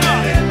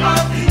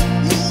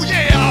 Ooh,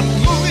 yeah, I'm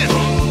moving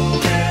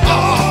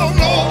all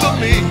over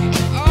me.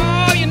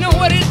 Oh, you know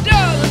what it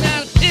does?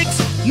 That it picks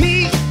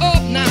me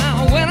up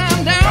now when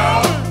I'm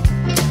down.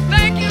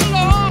 Thank you,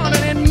 Lord,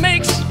 and it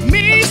makes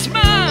me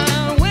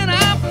smile when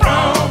I'm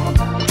frown.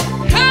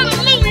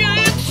 Hallelujah,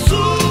 it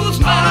soothes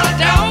my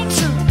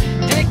doubts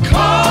and it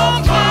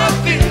calms my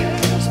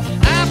fears.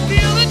 I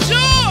feel the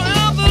joy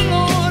of the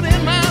Lord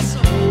in my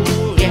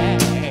soul. Yeah.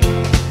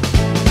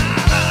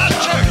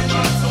 Church.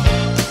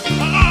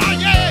 Oh,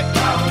 yeah.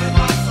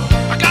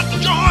 I got the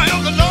joy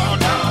of the Lord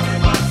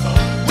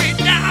way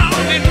down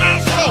in my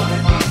soul.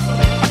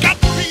 I got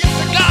the peace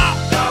of God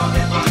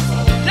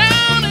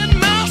Down in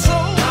my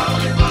soul.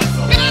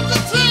 Got to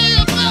tell you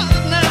about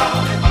it now.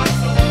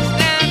 It's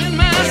down in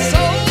my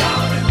soul.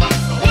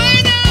 Way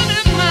down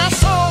in my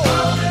soul.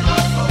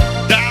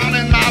 down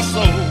in my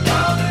soul.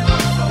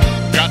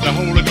 Got the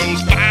Holy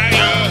Ghost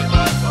fire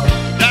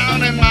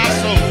down in my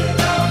soul.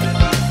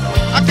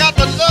 I got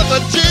the love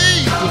of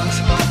Jesus.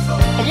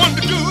 I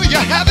wonder, do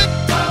you have it?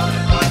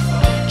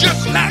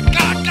 Just like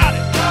I got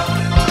it.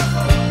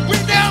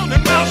 Way down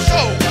in my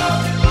soul.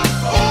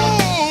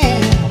 Oh,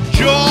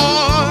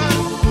 joy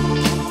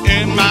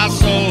in my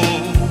soul.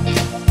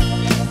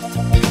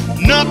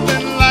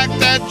 Nothing like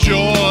that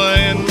joy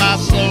in my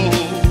soul.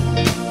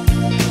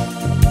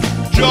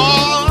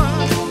 Joy,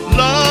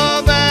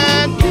 love,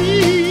 and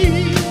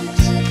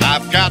peace.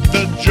 I've got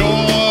the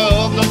joy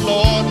of the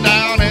Lord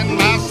down in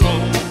my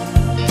soul.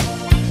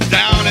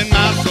 Down in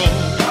my soul.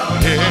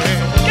 Yeah.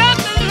 Got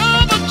the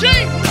love of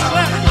Jesus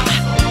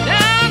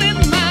down in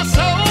my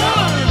soul.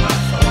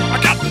 I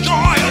got the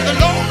joy of the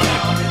Lord.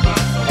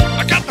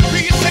 I got the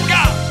peace of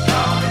God.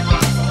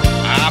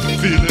 I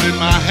feel it in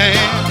my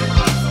hand.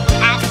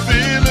 I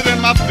feel it in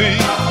my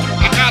feet.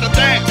 I gotta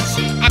dance.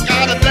 I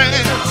gotta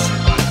dance.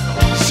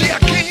 See, I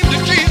came to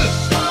Jesus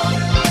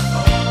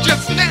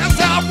just as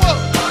I was.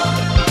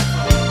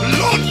 The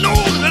Lord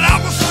knows that I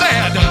was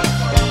sad.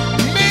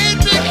 Made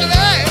me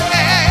glad.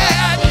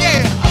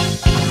 Yeah.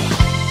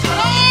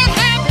 Lord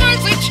have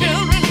mercy,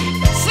 children.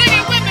 Sing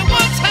it with me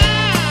one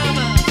time.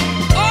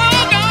 Oh,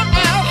 God,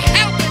 now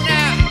help me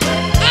now.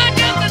 I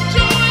got the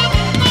joy of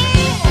the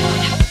Lord.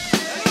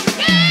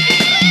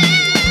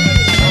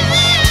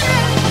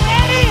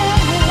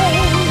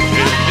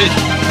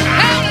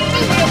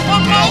 Hallelujah,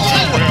 one more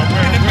time.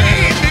 And it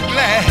made me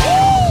glad.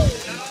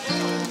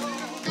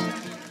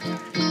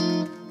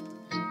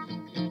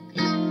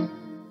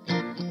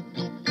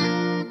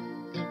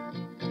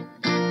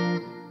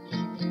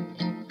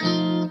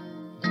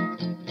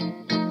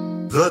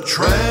 The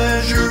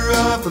treasure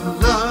of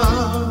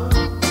love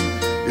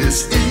is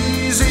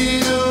easy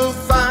to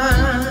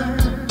find.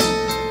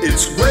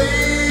 It's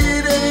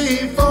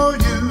waiting for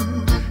you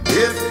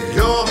if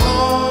your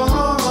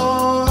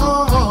heart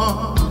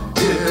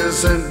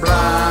isn't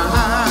blind.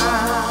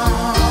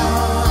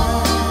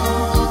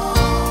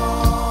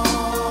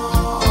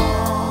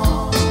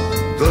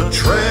 The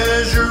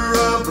treasure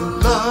of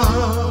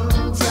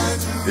love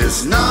is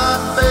is not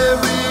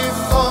very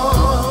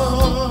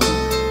far.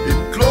 It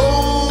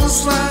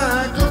glows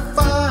like a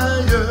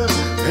fire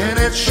and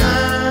it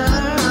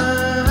shines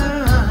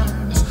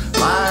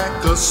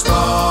like a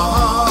star.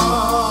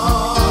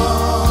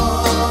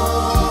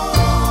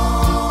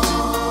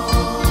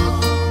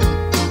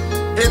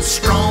 It's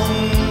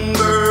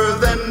stronger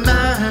than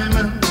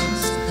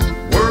diamonds,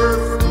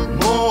 worth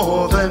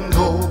more than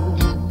gold.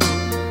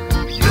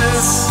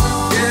 This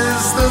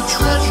is the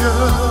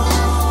treasure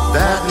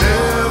that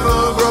never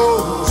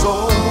grows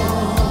old.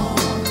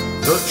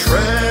 The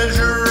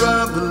treasure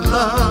of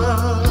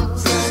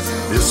love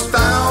is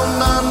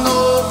found on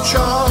no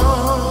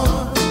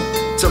chart.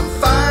 To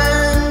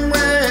find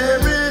where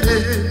it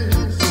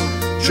is,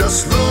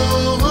 just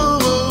look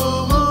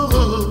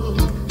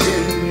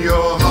in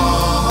your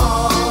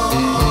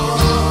heart.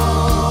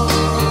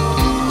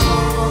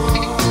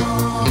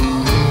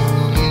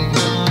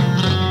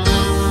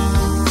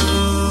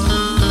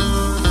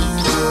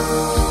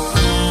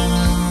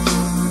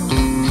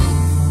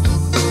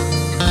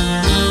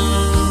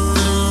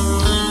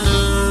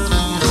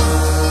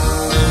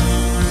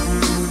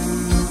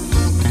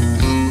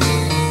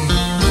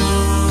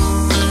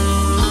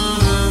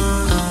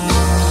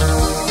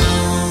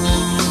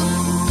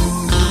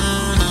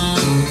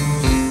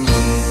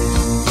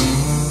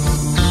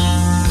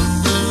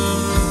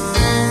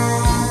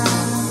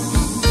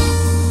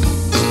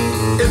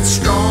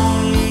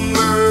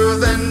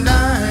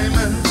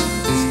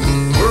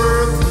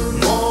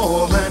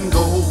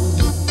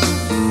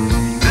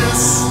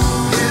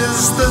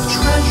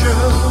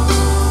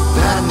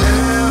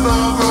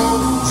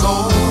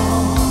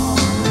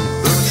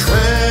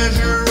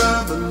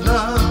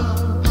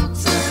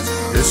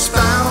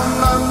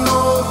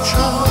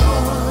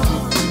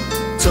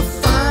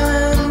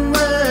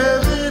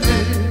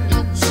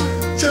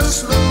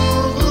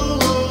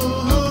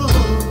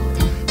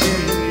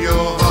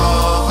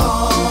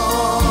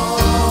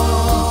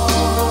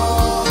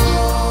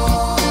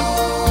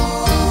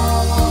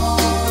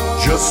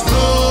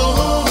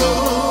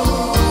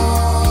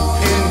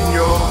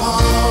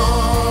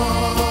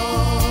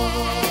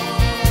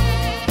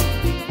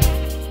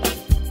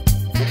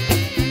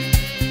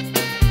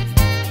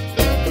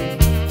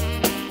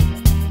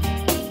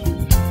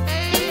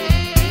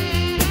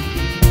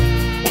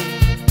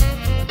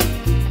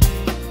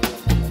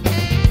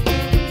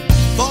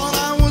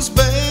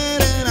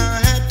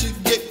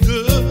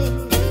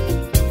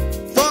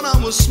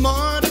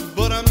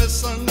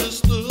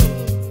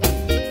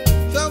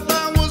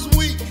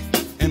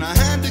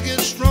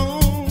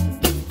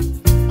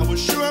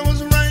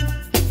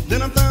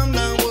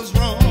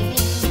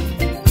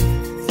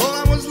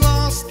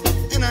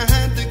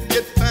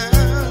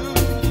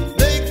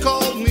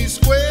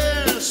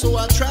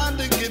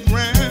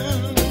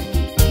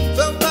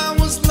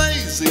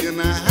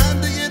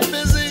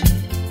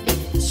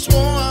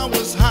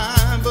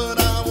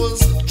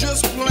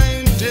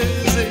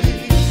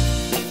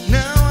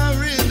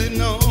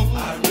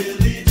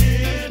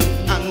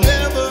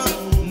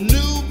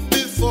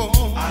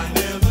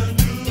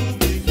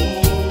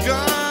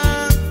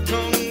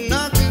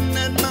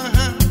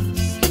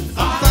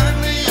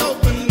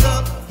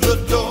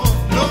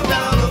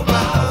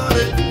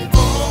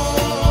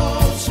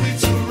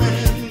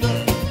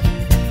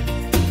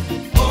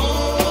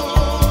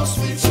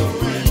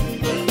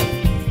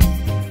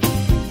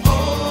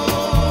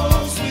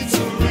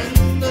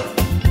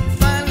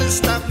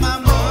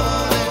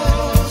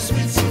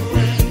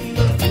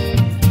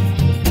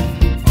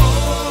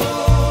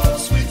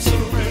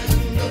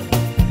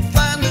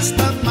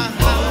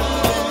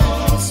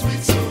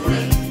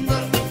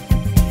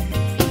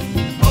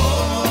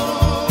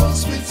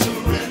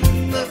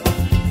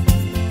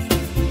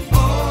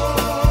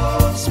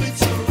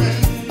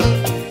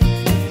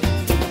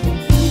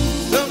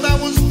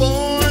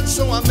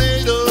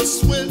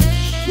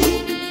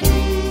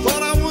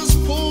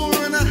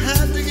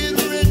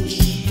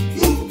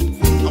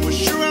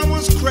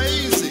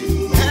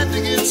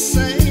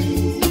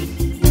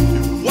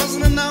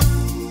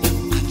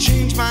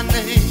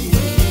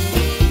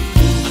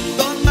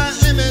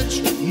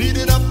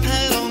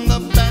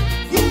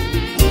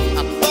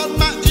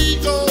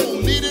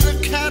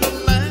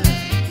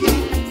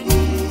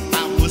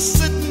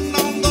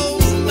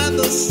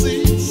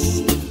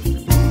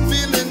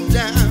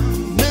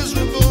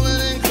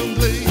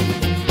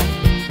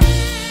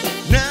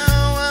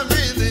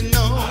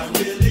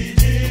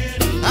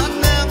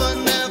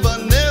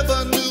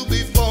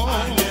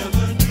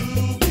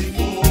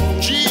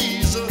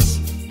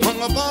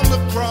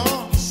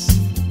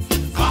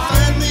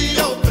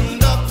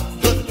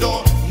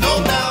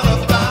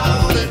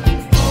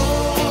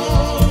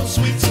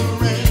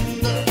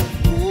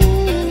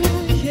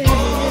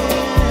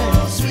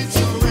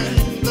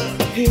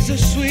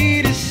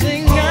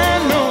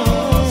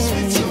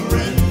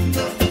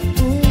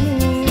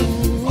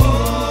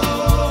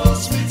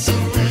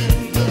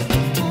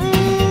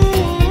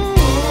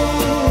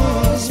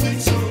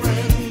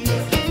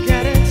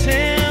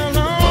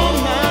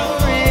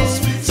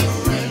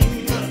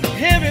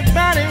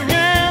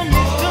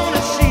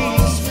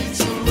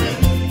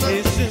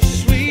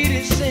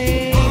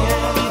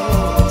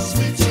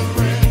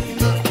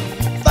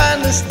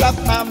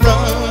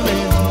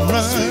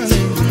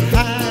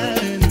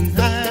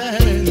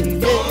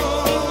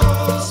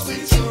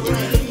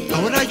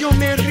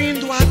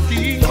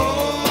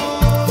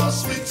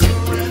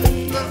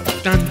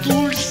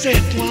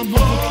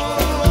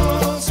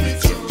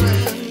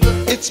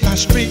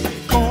 street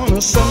corner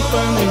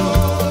symphony.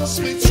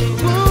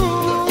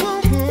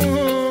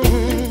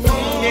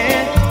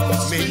 Yeah,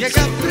 me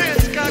llega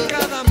fresca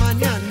cada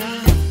mañana.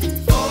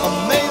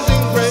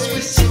 Amazing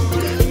grace,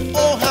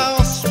 oh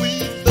how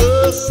sweet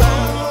the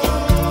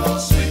sound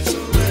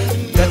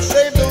that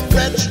saved a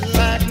wretch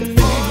like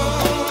me.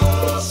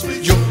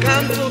 Yo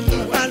canto tu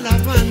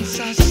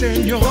alabanza,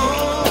 Señor.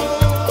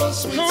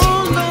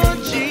 Oh Lord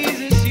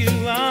Jesus, you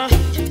are.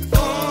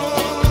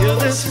 You're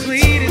the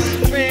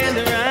sweetest friend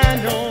I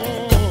know.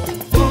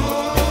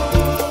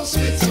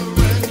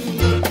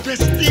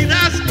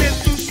 Estiraste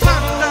tu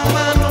santa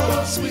mano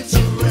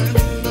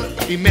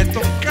y me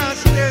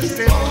tocaste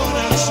ese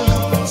corazón.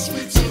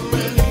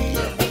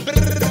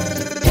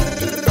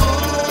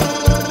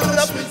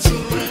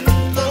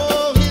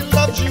 Oh, he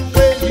loves you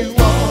where you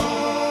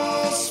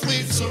are.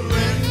 Sweet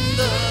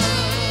surrender.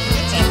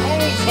 It's a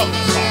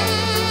homecoming song.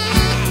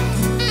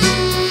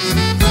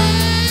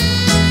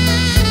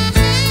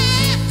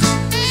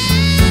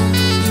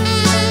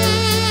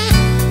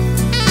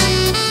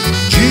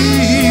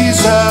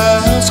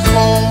 Jesus,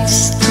 close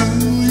to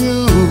you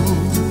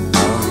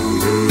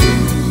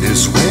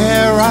is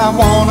where I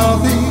wanna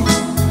be,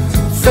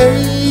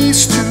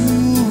 face to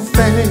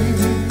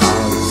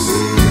face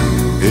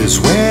is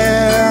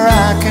where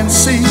I can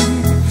see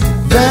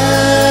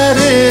that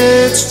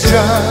it's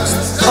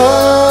just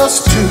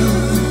us two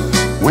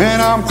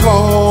when I'm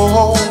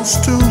close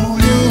to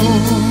you.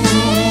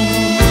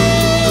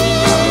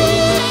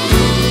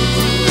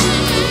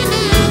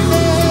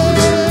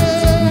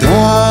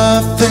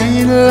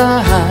 Nothing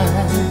like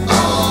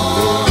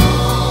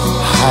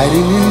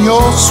hiding in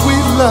your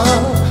sweet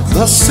love,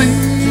 the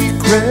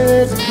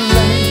secret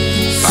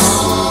place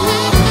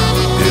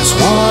is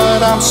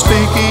what I'm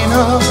speaking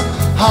of.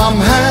 I'm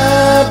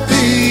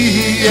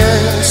happy,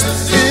 yes,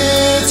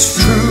 it's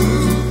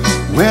true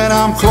when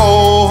I'm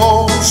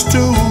close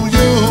to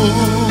you.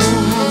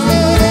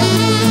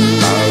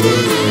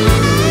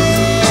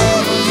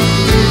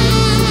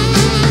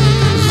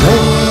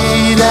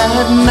 Late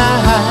at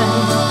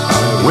night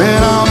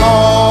when I'm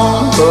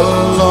all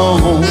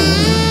alone,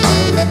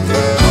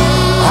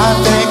 I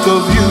think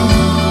of you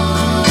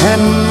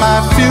and my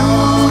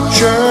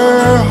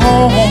future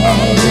home.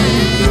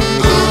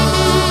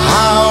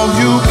 How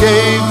you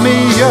gave me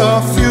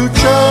a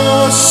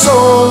future so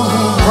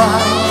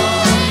bright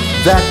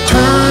that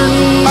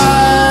turned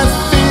my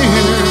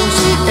fears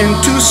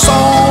into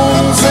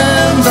songs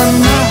in the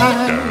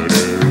night.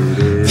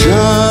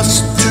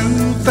 Just to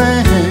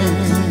think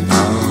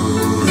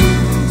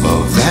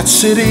of that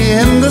city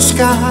in the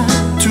sky,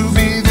 to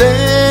be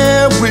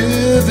there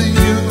with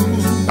you,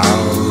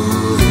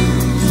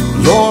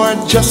 Lord,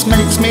 just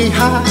makes me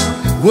high.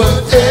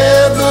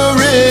 Whatever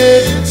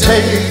it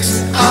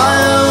takes,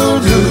 I'll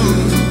do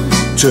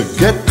to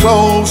get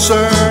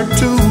closer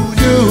to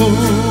you.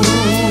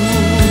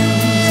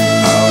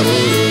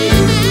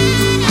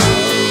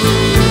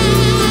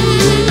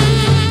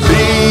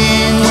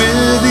 Being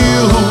with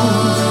you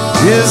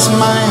is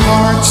my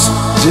heart's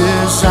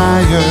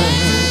desire,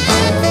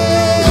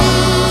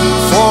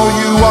 for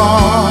you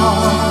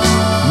are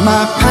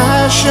my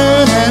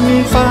passion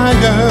and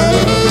fire.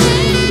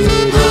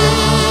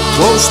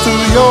 Close to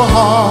your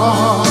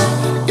heart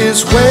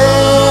is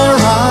where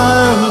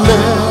I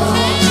live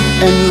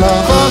and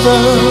love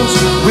others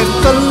with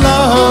the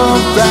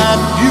love that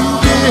you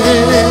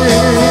give.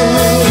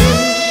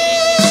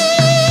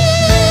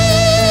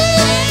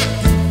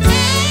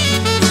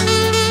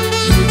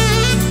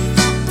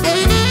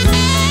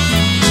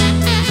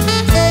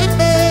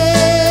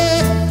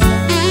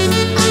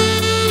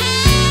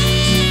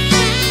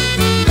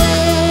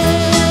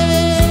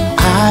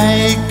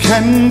 I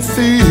can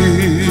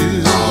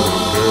feel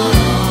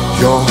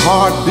your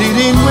heart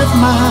beating with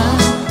mine.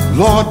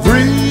 Lord,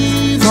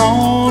 breathe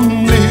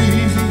on me,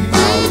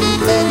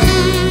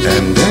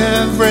 and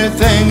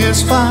everything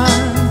is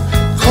fine,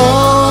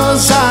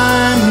 'cause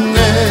I'm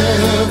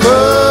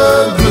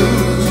never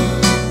blue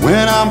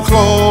when I'm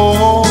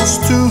close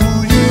to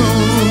you.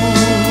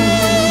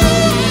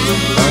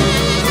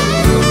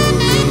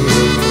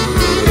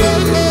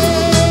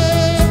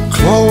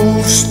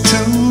 Close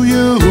to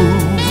you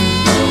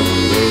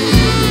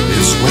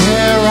is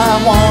where I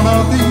wanna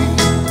be,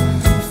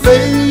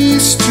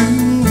 face to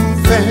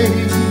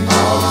face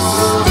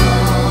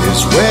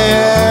is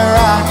where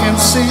I can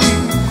see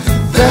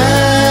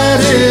that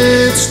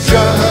it's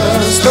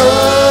just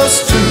us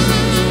two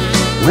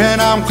when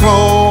I'm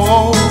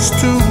close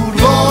to,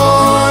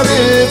 Lord,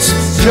 it's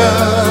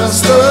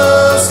just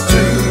us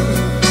two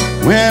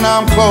when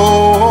I'm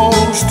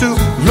close to,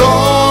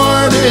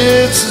 Lord,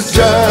 it's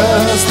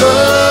just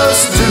us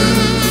two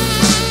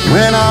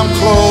when I'm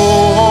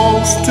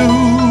close to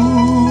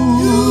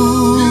you.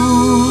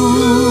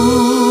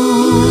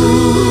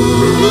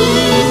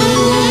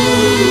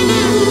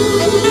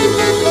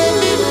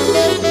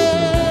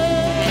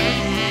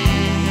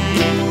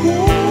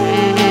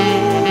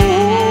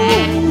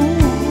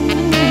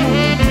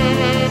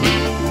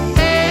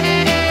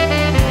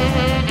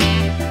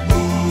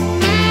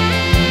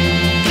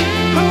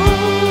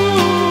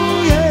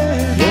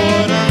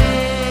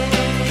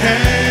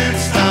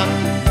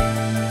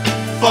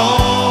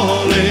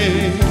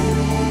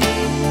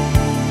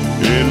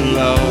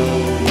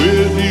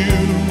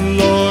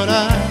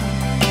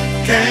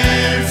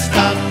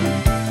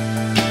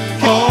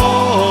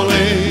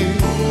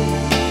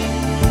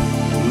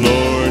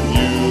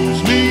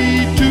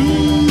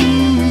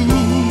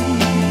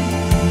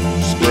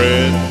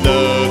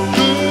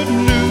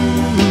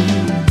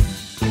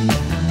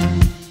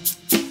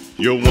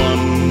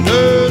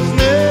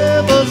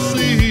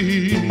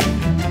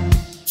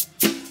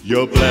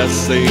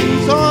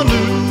 blessings are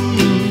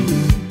new.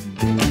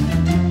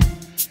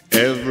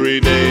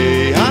 Every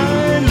day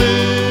I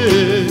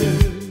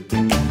live,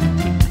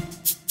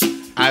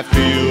 I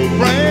feel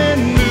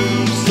brand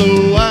new,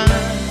 so I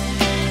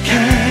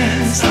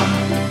can't stop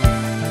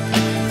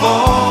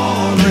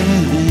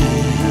falling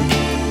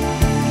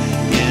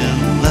in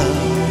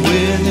love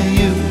with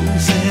you.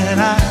 Said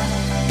I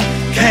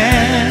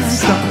can't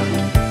stop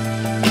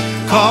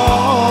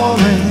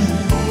calling.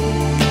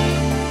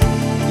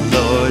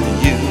 Lord,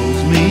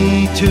 use me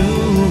to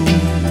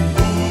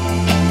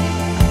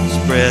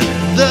spread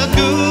the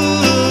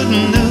good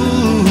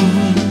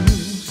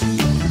news.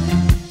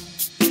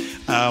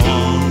 I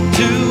want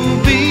to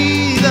be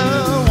the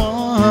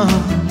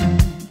one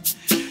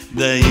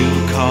that you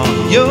call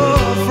your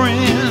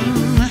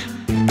friend.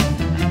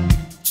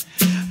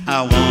 I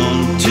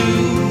want to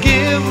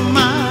give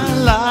my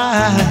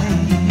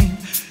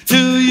life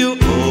to you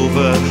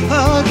over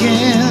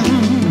again.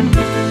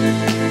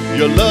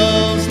 Your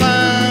love's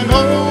like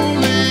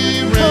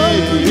holy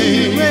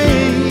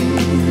rain,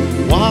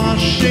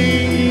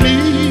 washing me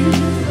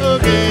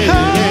again.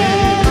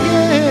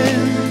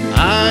 I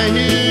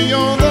hear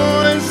your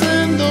voice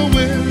in the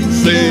wind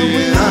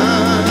saying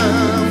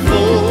I'm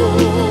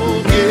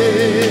forgiven.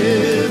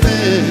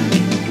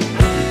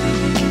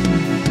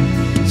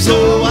 So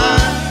I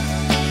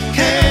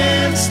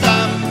can't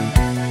stop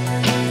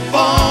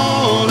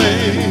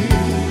falling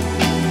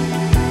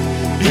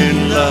in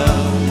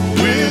love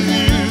with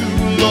you,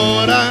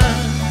 Lord. I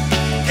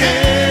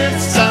can't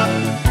stop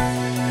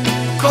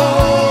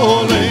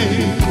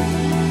calling.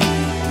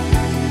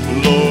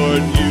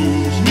 Lord,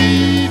 use me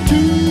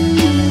to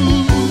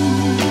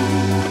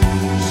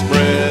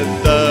spread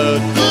the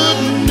good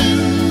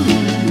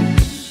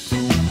news.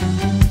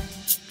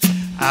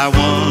 I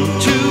want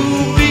to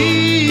be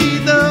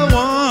the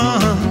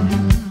one.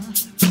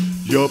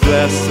 Your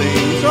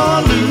blessings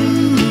are new.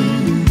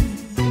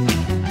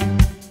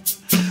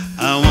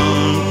 I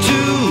want to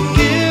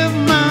give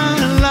my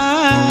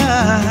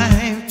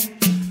life.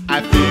 I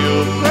feel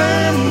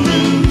brand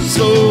new,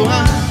 so I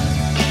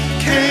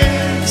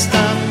can't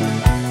stop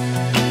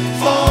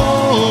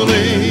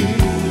falling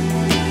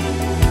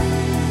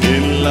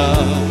in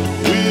love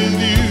with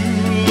you,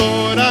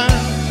 Lord. I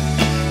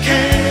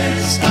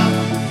can't stop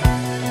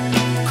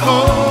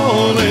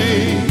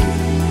calling.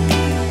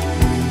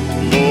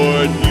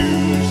 Lord,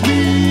 use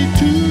me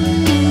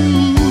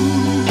too.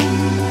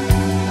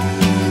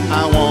 I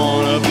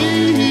wanna be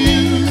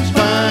used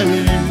by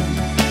you.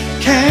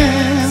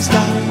 Can't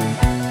stop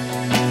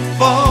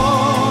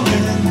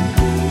falling,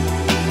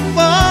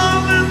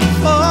 falling,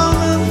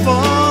 falling,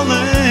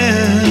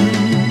 falling.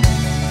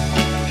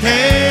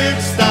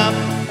 Can't stop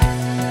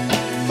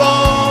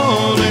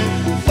falling,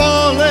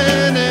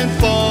 falling and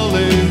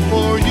falling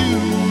for you,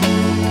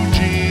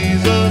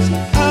 Jesus.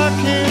 I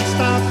can't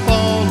stop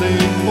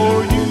falling for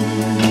you.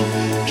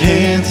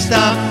 Can't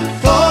stop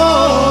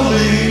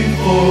falling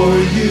for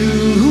you.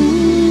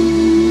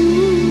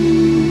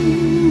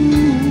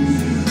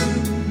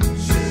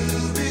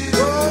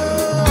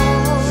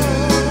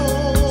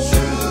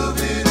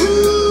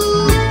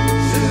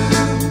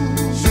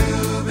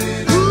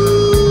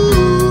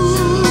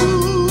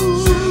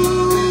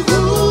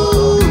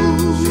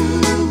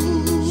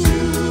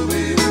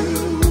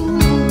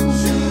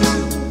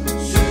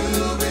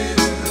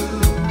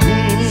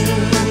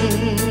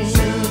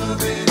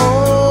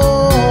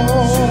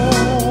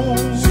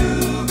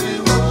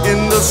 In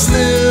the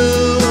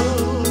still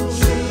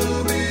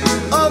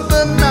of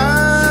the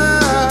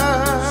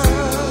night,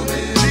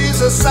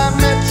 Jesus, I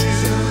met you.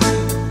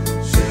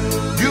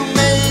 You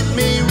made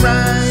me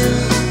right.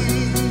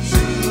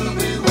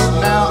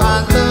 Now I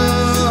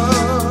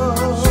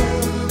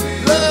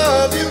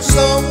love you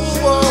so.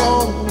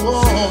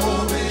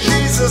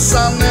 Jesus,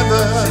 I'll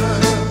never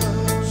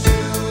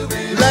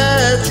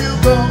let you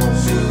go.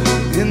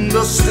 In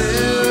the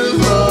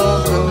still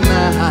of the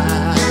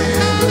night,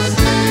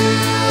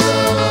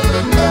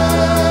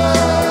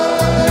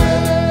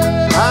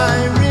 I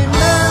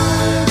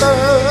remember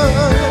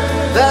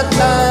that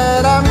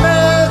night I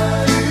met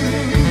you.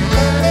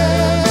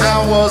 I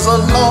was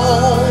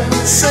alone,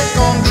 sick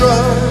on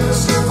drugs,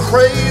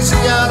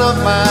 crazy out of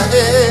my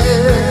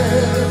head.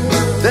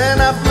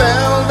 Then I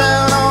fell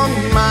down on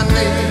my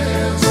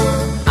knees.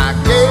 I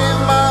gave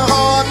my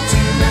heart to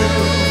you.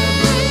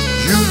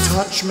 You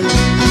touched me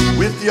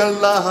with your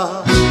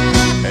love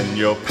and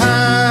your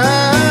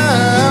power.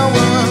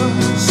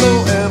 So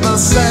ever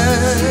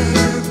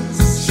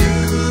since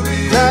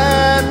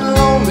that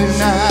lonely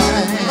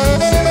night,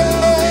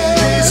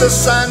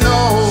 Jesus, I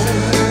know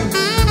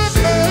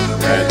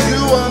that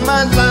you are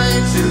my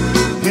light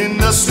in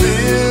the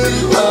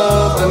still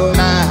of the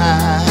night.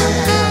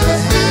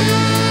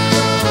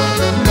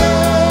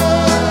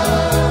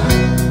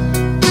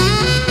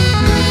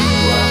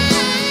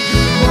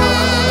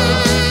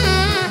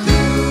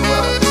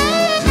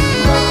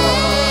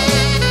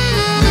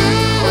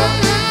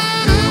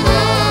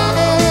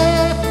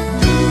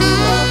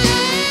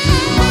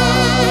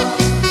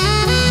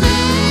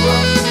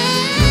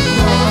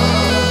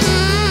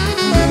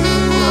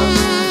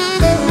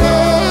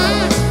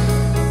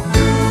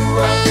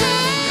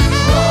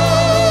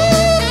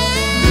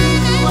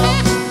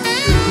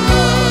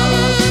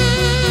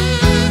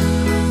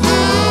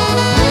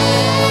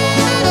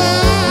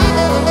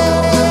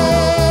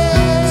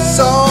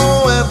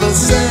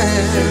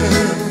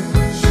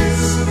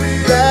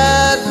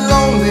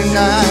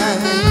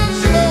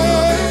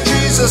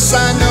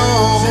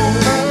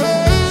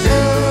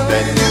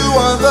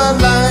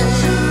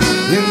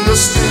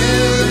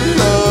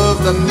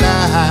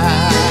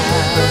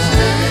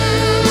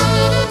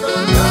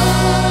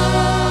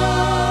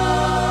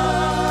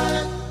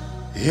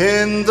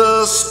 in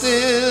the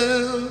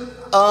still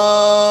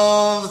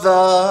of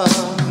the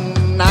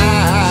night.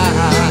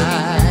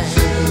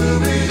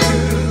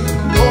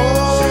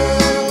 Oh,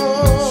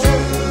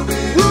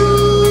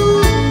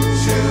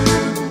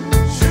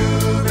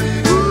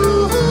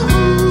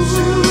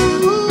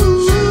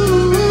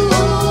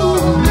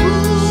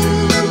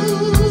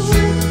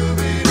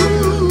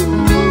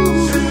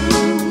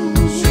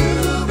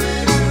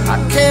 I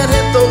can't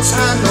hit those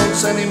high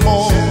notes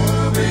anymore.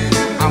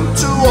 I'm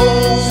too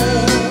old,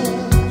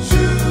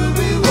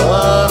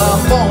 but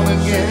I'm born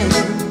again.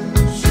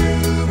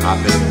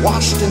 I've been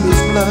washed in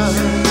His blood.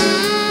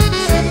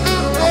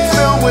 I'm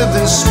filled with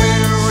His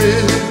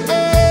Spirit,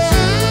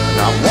 and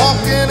I'm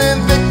walking in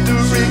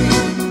victory,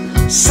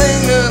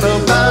 singing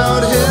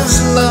about His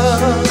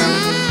love.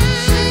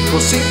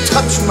 'Cause He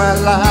touched my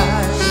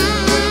life.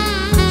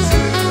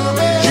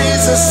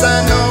 Jesus, I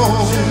know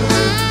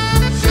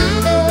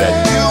that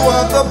You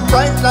are the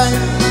bright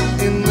light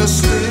in the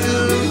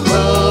still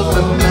of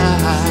the night.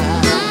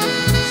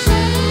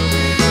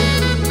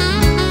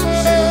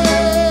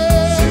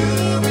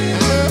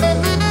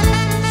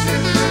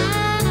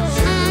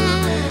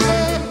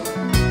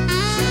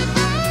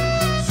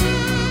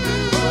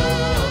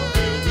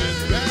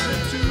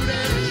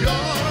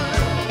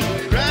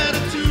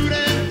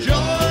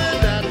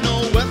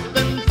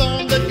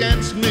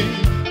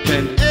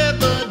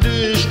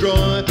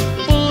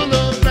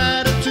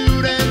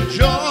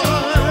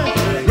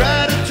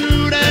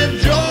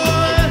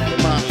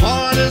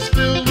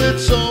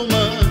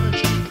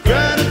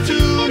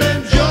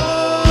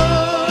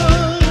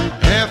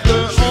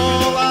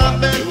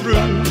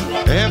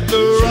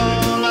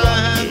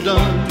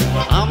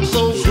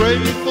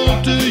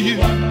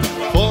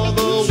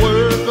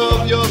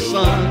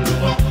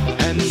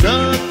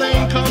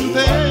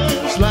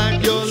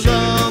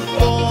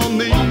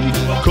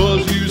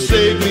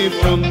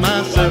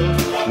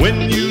 When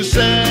You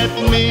set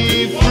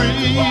me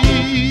free,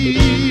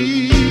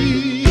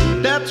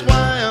 that's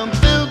why I'm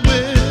filled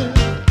with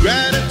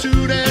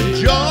gratitude and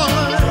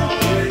joy.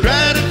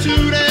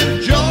 Gratitude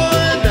and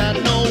joy that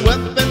no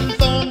weapon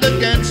formed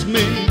against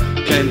me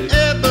can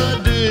ever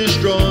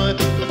destroy.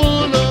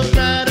 Full of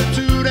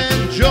gratitude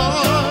and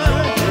joy.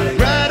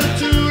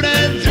 Gratitude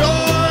and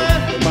joy.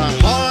 My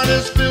heart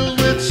is filled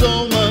with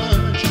so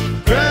much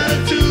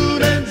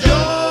gratitude and joy.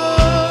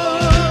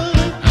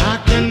 I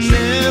can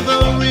never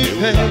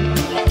repay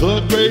the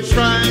great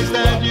price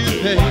that You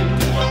paid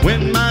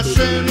when my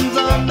sins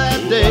on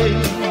that day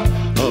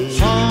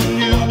upon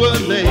You were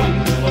laid.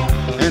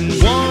 And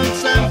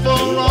once and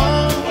for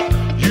all,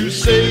 You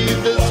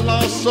saved this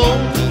lost soul,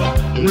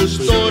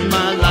 restored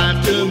my life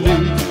to me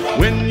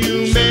when You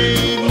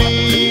made me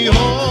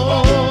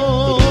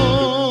whole.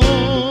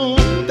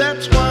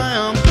 That's why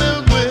I'm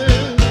filled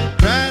with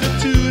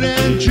gratitude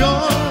and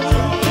joy.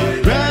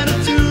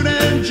 Gratitude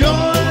and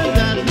joy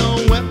that no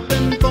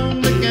weapon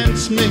formed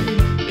against me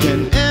can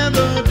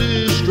ever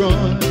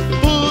destroy.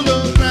 Full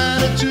of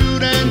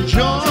gratitude and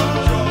joy.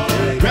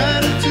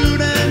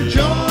 Gratitude and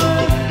joy.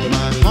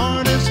 My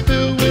heart is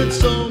filled with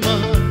so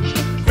much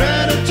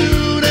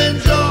gratitude and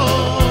joy.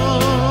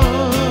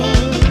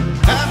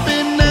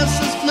 Happiness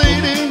is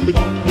fleeting,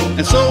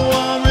 and so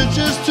are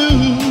riches too.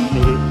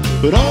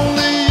 But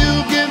only You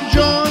give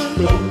joy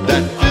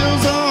that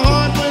fills our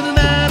heart with an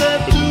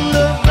attitude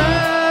of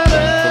gratitude.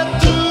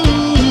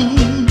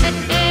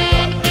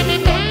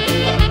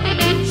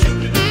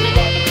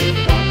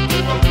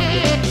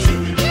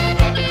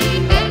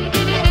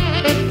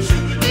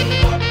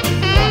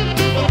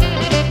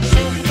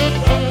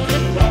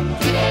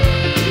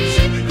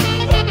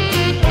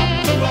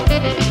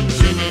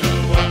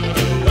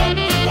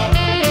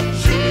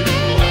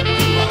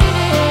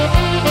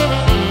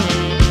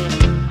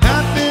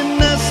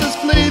 Happiness is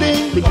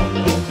fleeting,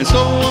 and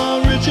so are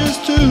riches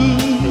too.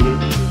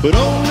 But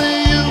only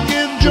You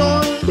give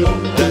joy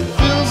that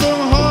fills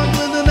our heart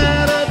with an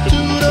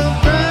attitude of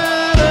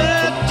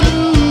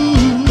gratitude.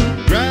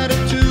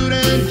 Gratitude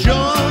and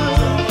joy.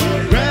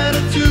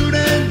 Gratitude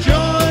and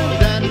joy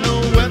that no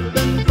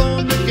weapon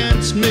formed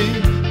against me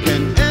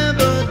can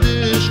ever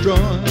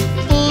destroy.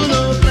 Full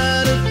of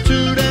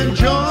gratitude and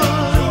joy.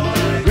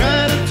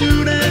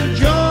 Gratitude and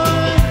joy.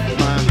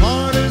 My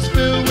heart is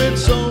filled with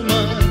so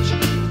much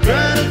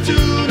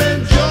gratitude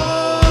and joy.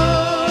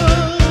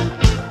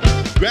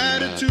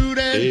 Gratitude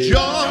and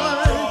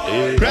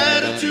joy.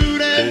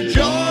 Gratitude and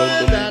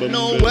joy that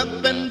no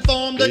weapon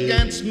formed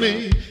against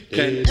me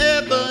can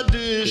ever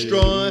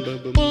destroy.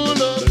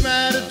 Full of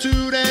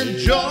gratitude and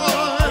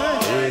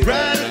joy.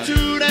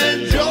 Gratitude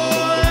and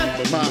joy.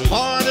 My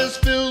heart is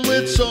filled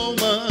with so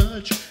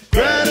much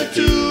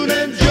gratitude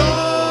and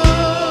joy.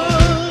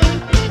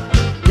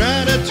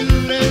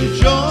 Gratitude and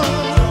joy.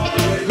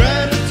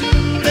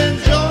 Gratitude and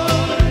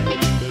joy.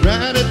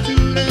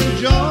 Gratitude and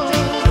joy.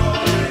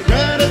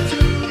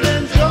 Gratitude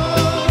and joy.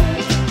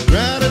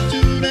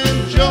 Gratitude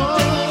and joy.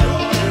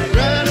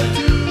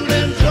 Gratitude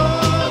and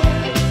joy.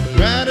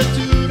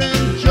 Gratitude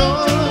and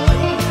joy.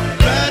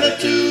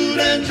 Gratitude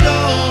and joy.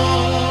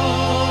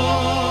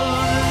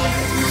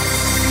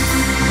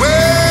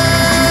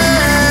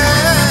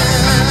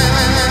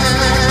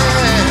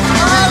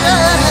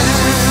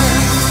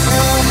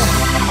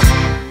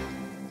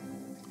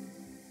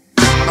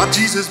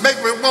 Jesus make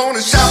me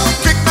wanna shout,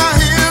 kick my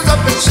heels up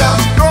and shout,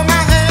 throw my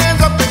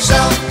hands up and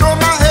shout, throw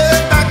my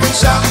head back and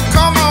shout.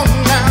 Come on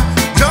now,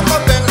 jump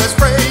up and let's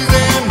praise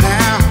Him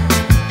now.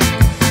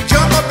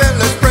 Jump up and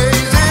let's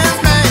praise His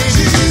name.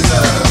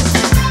 Jesus,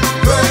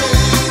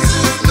 praise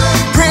His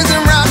name. Praise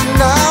Him right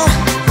now.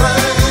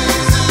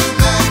 Praise His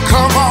name.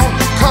 Come on,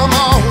 come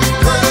on.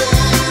 Praise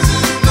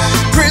His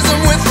name. Praise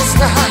Him with us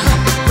now.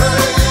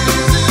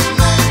 Praise His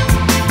name.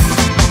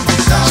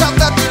 Shout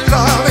that you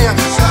love Him.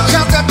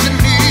 Shout that you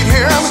need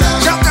Him.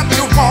 Shout that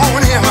you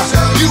want Him.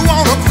 You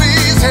wanna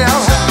please Him.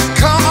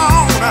 Come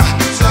on,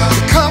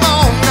 come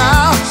on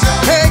now.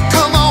 Hey,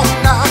 come on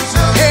now.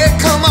 Hey,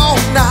 come on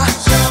now.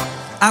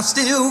 I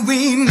still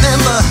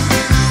remember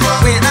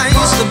when I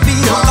used to be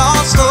a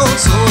lost old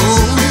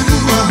soul,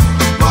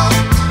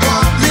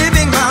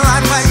 living my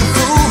life like a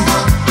fool,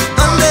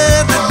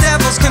 under the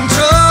devil's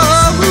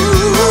control.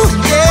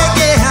 Yeah,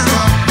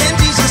 yeah. And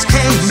Jesus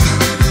came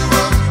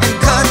and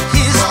cut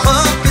His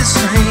puppet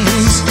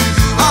strings.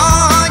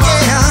 Oh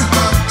yeah.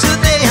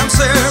 Today I'm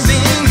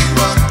serving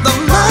the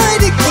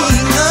mighty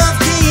King of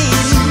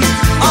Kings.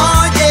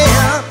 Oh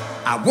yeah.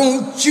 I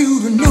want you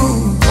to know.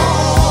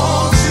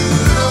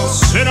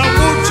 Said I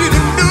want you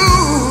to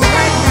know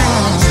right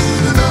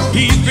now,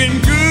 He's been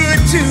good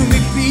to me,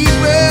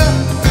 people.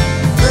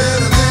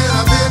 Better than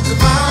I've been to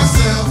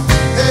myself.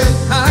 Hey,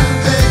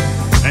 hey.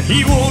 And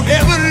He won't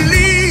ever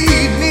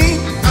leave me.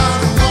 I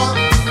don't want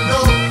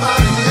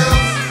nobody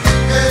else.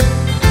 Hey,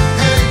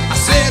 hey. I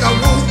said I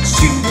want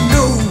you to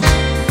know.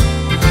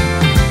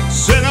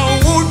 Said I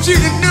want you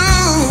to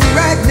know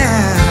right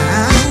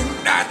now.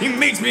 He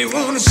makes me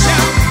wanna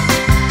shout.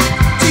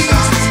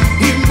 Jesus,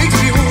 He makes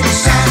me wanna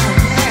shout.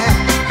 Yeah.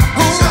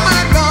 Oh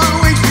my God,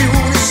 makes me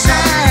wanna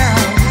shout.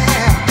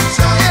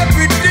 Yeah.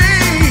 Every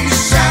day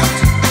shout,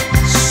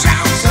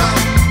 shout.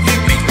 He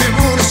makes me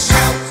wanna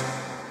shout.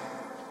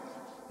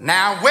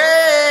 Now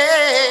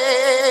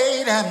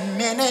wait a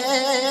minute.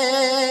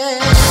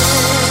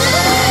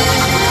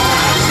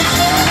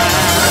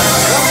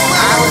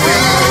 I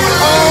will.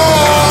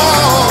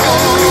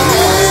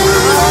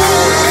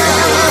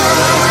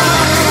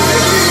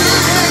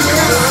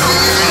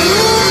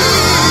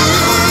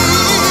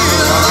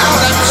 Now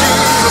that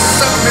Jesus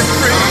set me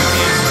free.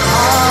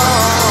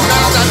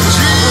 Now that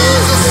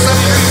Jesus set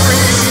me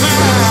free.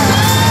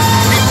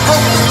 He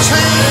broke the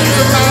chains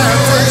of my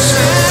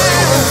addiction.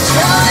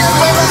 He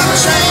broke the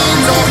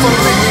chains off of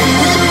me.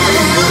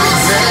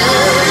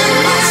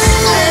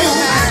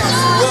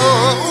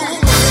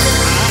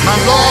 My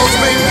Lord's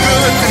been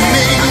good to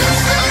me.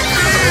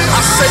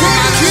 I say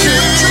my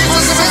Jesus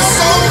has been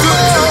so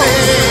good to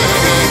me.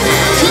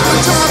 Keep the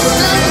trouble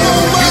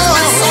down. He's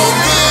been so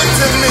good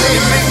to me.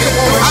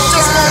 I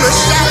just want to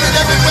shout it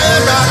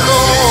everywhere I go.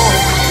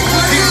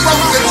 He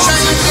broke the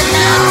chains of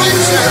my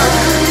addiction.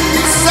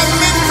 He set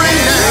me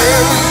free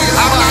now.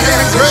 I'm not in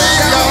a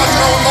graveyard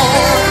no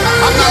more.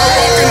 I'm not a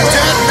walking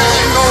dead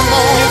man no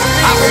more.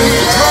 I don't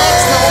need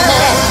drugs no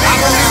more. I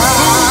don't need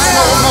booze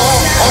no more.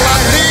 All I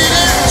need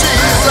is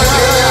Jesus.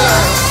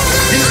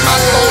 He's my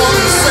Lord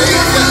and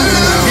Savior.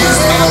 He's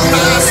my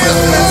Master.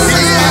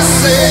 He's my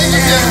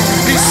Savior.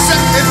 He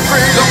set me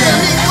free.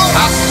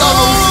 I love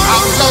Him. I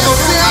love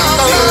Him. I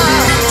love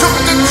Him. He took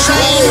the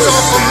chains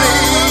off of me.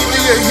 Do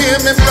you hear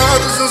me,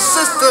 brothers and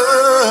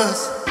sisters?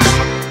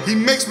 He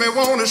makes me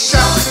wanna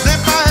shout.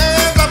 Lift my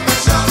hands up and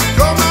shout.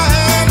 Throw my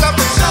hands up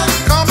and shout.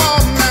 Come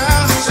on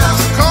now.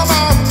 Come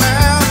on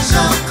now.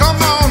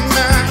 Come on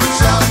now.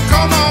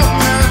 Come on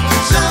now.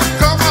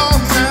 Come on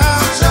now.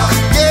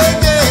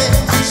 Yeah, yeah.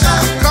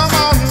 Come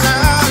on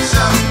now.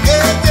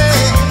 Yeah,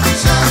 yeah.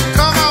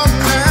 Come on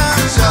now.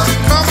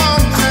 Come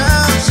on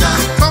now.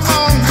 Come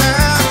on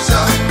now.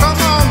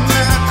 Come on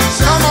now.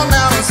 Come on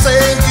now and say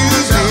you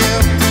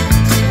will.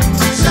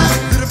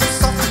 Little bit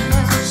softer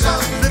now.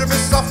 Little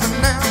bit softer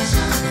now.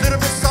 Little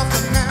bit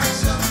softer now.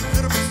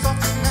 Little bit softer now. Little bit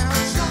softer now.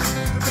 Little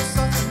bit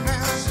softer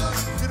now.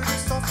 Little bit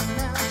softer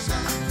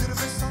now. Little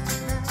bit softer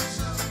now.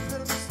 Little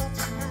bit softer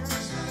now.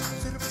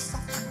 Little bit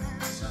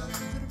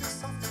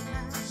softer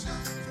now.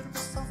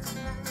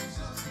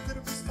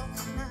 Little bit softer now. Little bit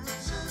softer now.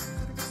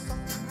 Little bit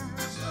softer now.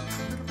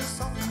 Little bit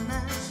softer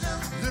now.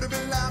 Little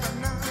bit louder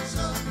now.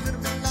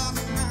 Little bit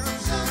louder now.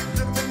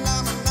 Little bit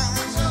louder now.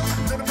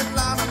 Little bit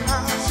louder now.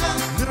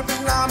 Little bit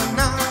louder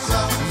now.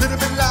 Little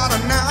bit louder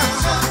now.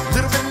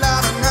 Little bit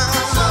louder now.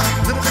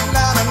 Little bit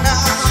louder now.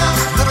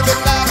 Little bit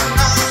louder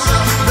now.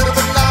 Little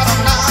bit louder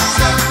now.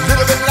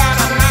 Little bit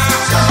louder now.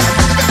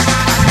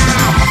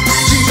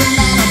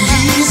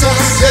 Jesus,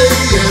 say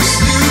yes,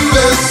 you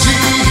love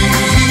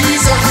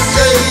Jesus.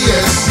 Say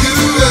yes, you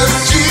love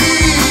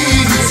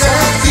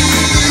Jesus. He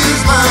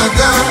is my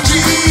God.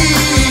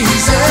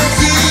 Jesus,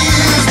 He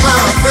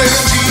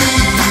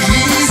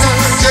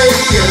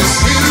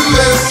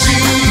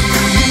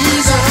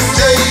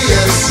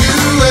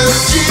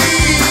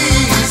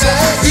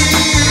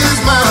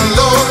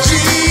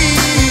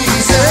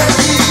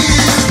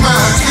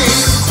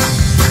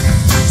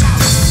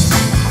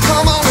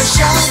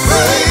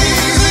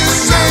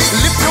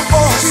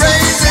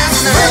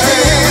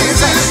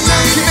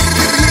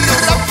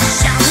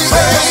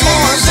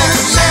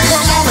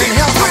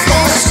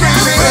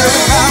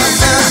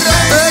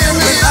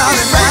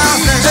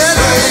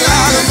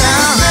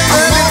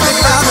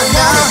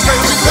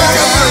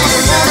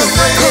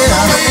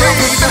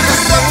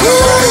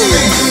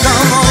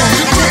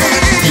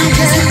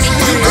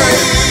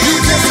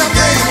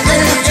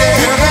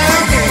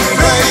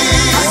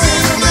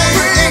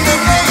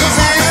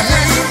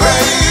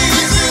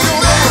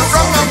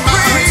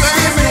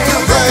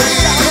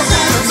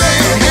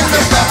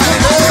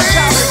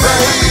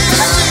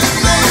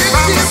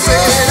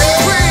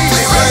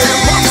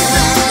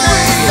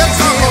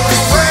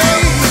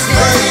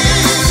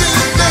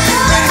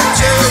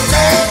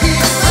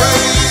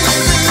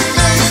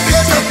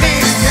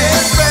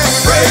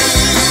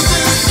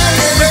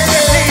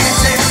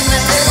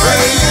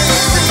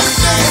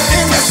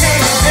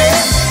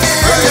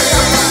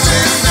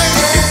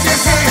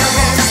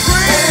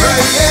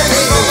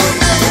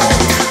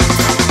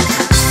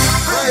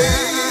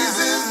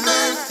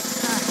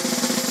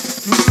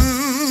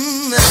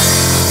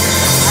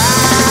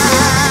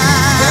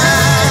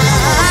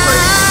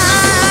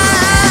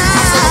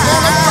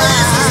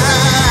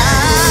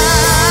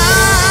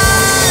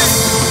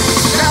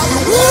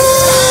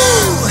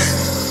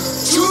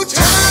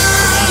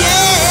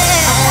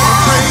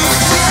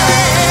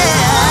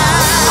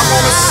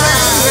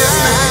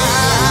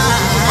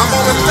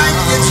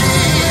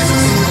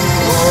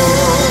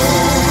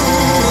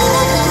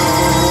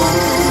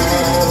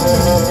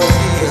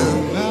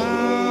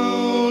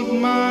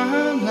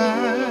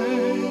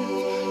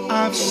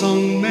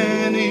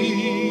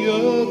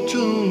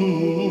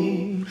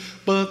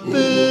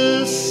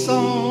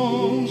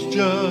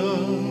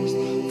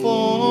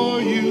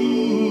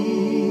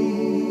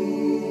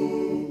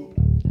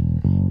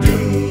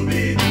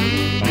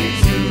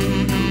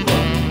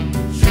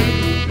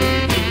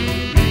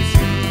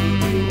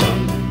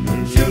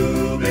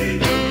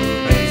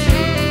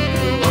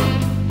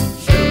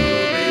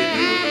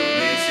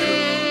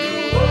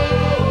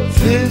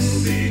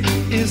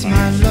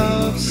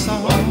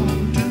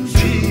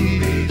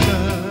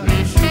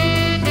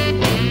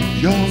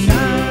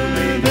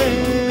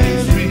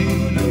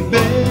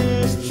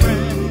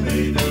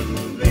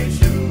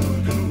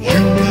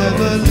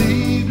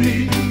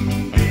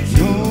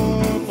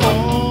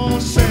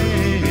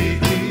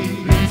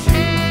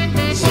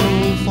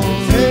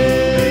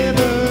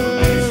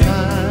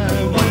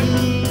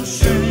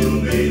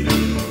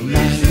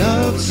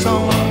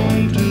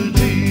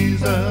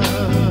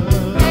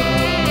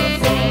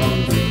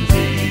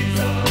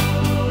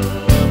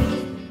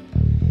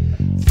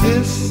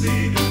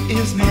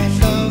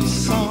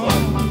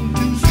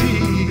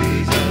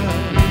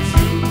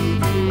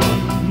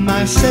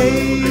my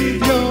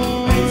Savior,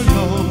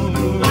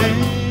 Lord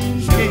and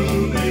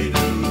King.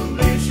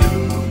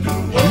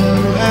 You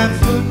have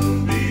put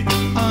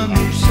a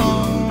new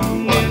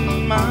song in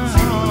my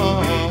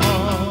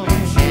heart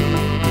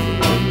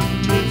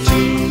to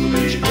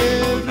teach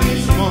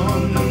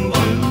everyone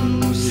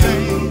to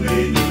sing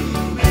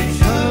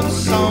love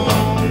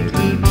song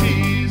to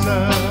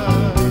Jesus.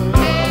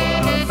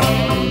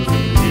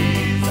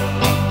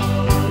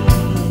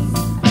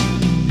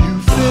 You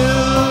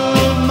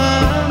fill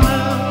my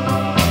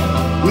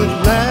mouth with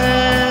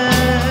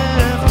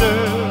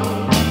laughter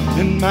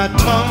and my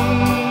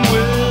tongue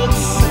with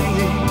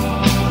singing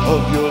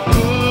of your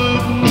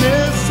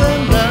goodness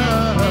and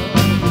love,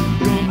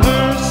 your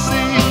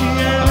mercy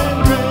and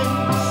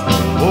grace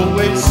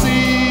always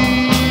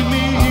see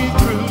me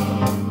through.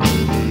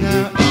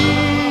 Now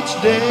each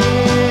day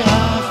I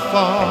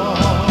fall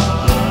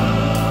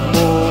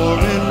more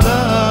in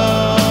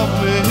love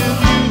with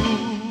you.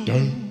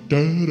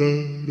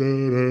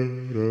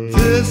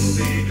 This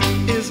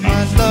is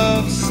my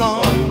love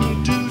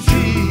song to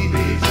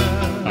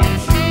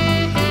Jesus.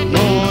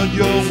 Lord,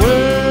 you're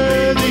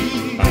worthy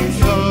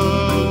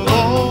of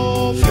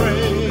all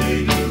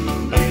praise,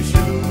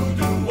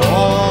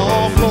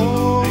 all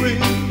glory,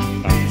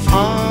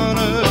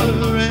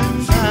 honor, and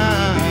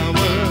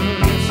power.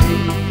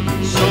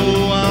 So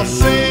I'll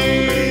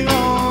sing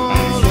all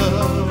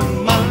of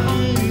my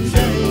days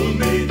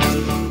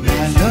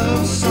my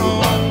love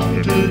song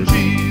to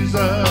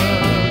Jesus.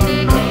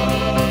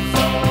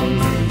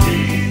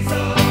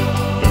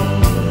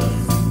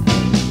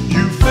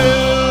 You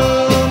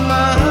fill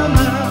my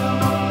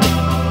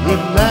mouth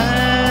with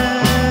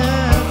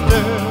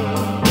laughter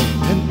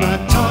and my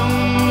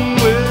tongue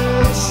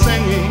with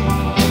singing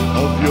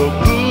of your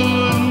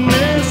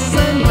goodness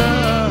and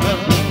love,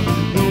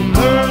 your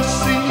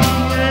mercy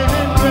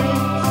and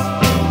grace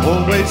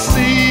always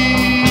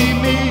see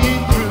me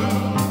through.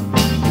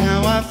 Now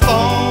I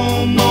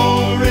fall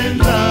more in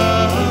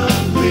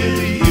love with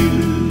you.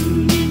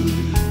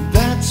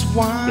 That's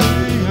why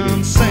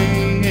I'm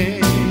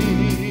singing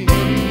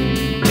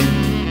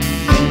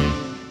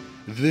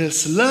this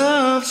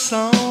love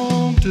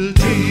song to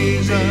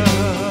Jesus.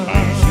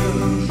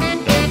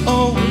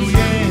 Oh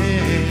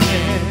yeah,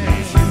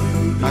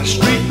 my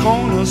street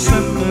corner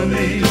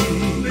symphony.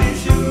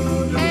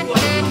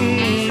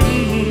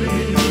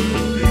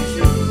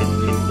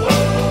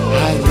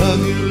 I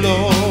love you,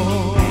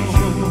 Lord,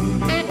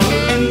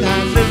 and I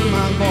lift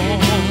my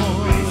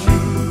voice.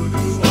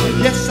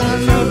 Yes, I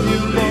love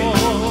you,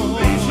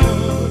 Lord,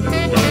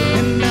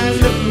 and I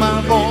lift my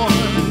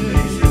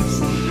voice.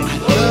 I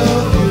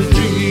love you,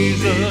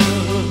 Jesus,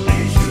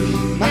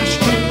 my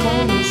street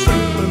corner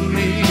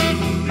symphony,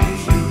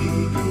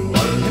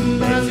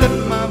 and I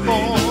lift my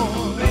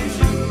voice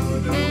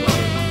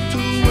to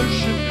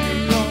worship you,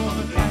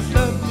 Lord. I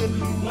love you,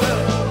 Lord.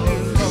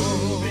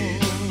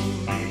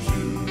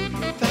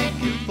 Thank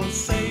you for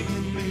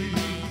saving me.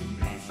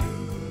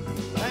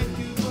 Thank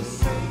you for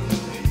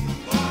saving me.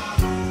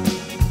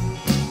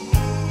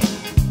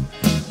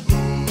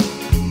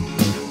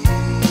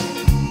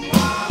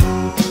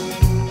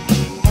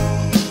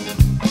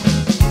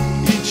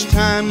 Each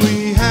time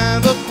we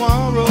have a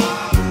quarrel,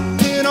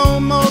 it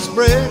almost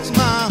breaks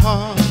my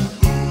heart,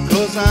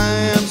 'cause I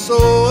am so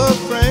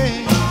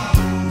afraid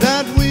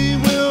that we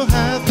will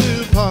have to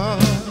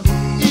part.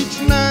 Each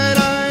night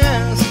I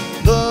ask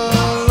the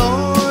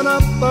Lord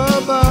up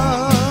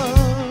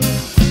above,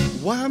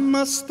 why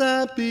must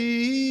I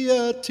be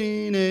a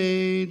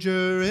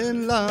teenager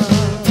in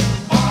love?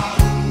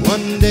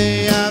 One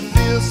day I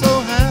feel so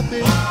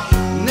happy,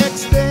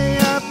 next day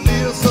I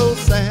feel so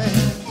sad.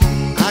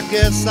 I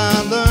guess I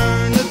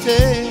learned to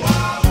take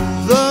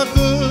the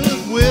good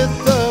with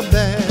the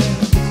bad.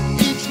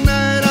 Each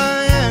night I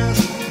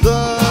ask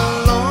the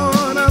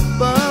Lord up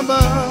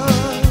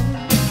above,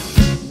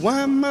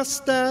 why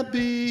must I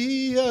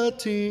be a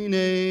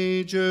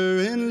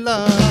teenager in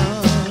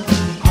love?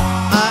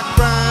 I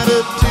cried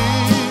a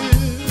tear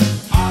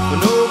for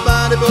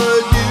nobody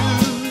but you.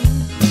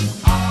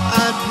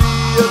 I'd be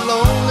a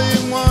lonely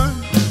one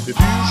if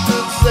you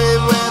should say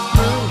we're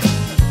through.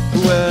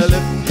 Well,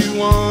 if you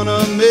wanna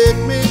make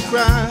me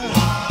cry,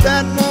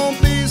 that won't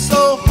be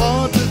so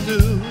hard to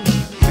do.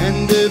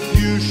 And if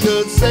you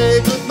should say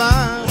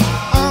goodbye,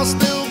 I'll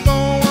still go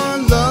on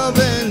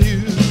loving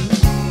you.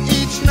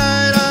 Each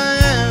night I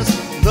ask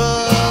the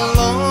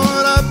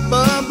Lord up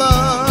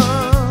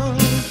above,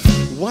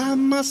 why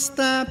must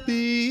I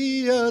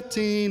be a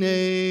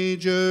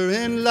teenager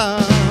in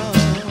love?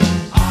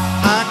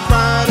 I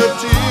cried a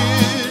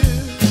tear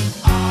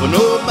for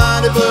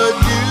nobody but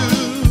you.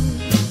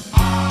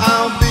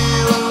 I'll be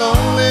the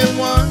lonely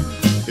one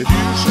if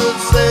you should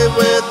say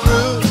we're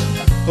through.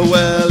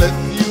 Well, if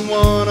you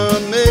wanna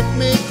make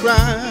me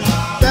cry,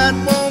 that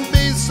won't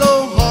be so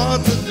hard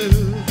to do.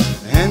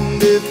 And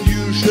if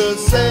you should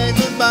say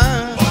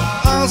goodbye,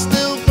 I'll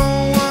still go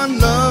on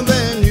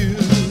loving you.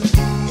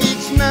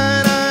 Each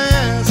night I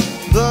ask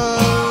the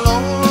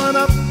Lord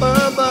up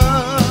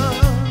above,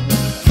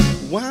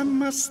 why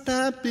must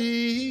I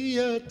be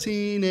a a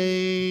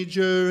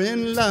teenager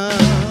in love.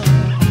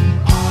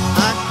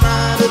 I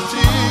cried a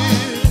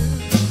tear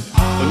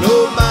for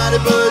nobody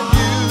but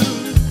you.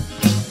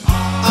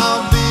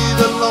 I'll be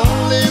the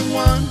lonely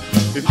one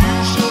if you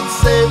should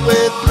say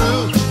we're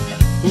through.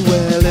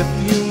 Well, if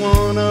you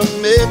wanna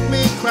make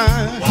me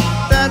cry,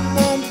 that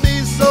won't be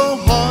so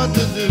hard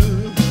to do.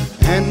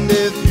 And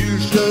if you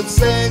should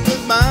say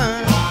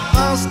goodbye,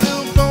 I'll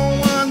still go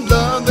on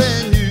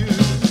loving you.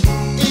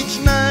 Each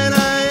night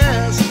I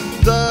ask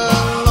the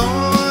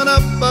Lord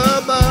up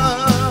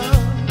above,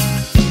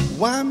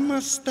 why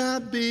must I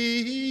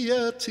be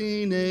a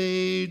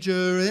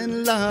teenager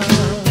in love?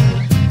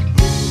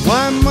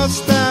 Why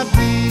must I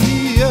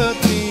be a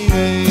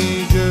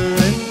teenager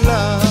in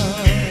love?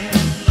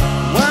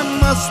 Why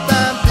must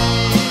I be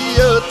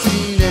a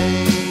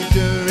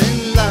teenager in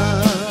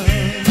love?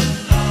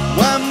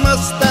 Why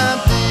must I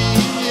be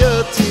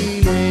a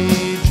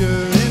teenager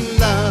in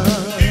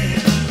love?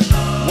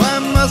 Why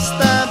must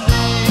I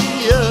be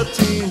a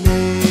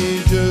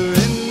teenager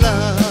in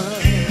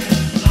love?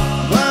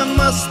 Why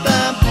must I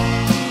be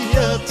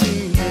a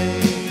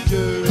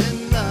teenager in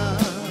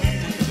love?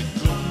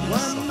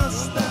 Why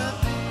must I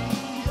be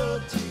a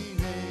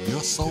teenager?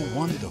 You're so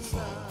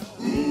wonderful.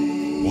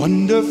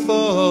 Wonderful.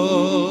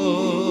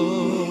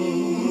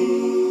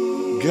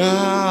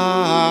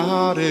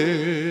 God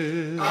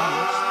is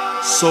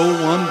so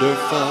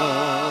wonderful.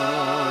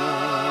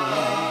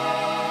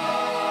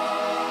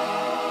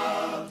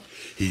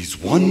 He's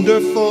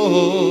wonderful.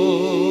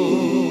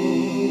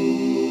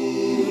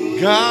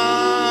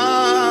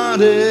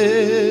 God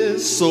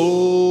is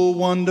so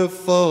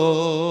wonderful.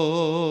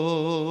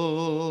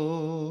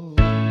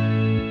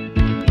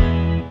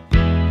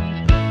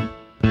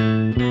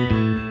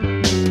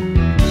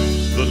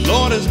 The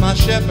Lord is my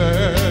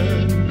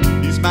shepherd,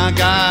 He's my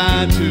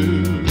guide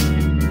too.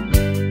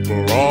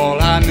 For all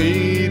I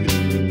need,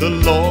 the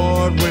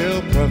Lord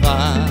will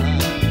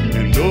provide.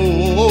 And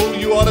oh,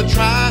 you ought to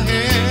try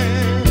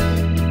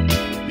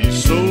Him,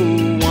 He's so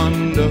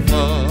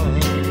wonderful.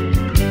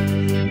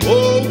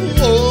 Oh,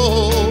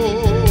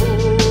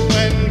 oh,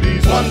 and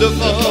He's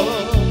wonderful.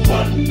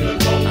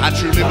 I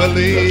truly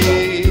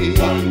believe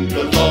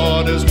the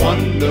Lord is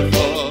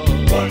wonderful.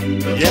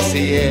 Yes,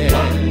 He is.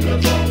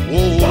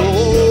 Oh,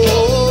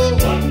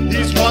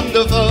 He's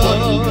wonderful.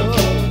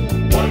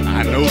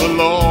 I know the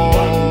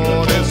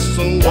Lord is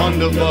so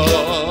wonderful.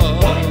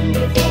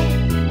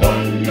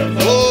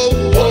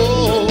 Oh,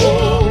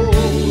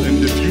 and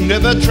if you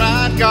never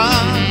tried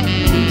God,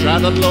 try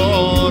the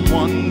Lord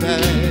one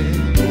day.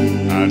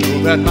 I know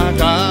that my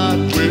God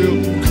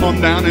will come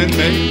down and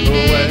make a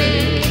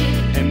way.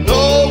 And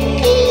oh,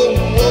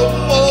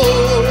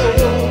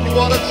 you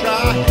ought to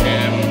try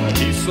Him.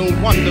 He's so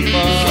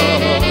wonderful.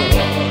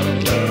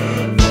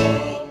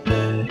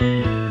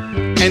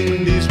 And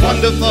He's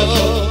wonderful.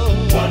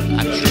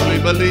 I truly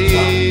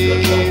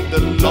believe the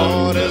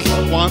Lord is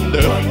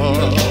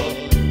wonderful.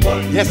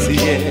 Yes, He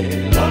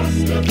is.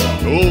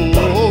 Oh,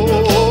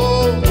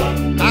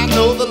 I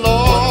know the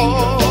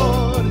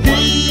Lord,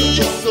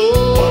 He's so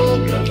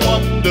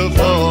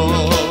wonderful.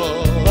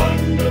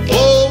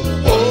 Oh,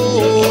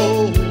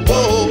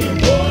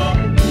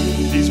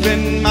 He's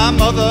been my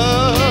mother,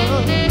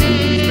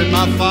 He's been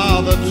my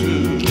father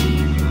too.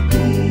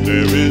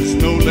 There is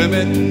no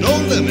limit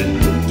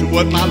to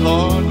what my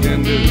Lord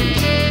can do.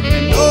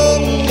 And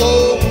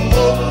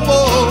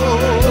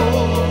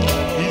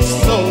He's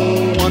so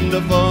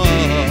wonderful.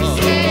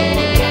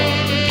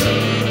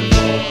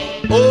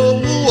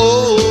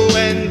 Oh,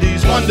 and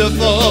He's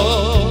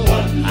wonderful.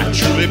 I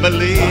truly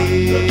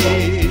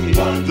believe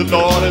the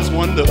Lord is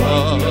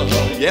wonderful.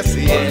 Yes,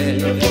 He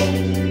is.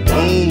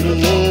 Oh,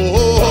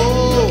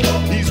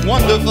 He's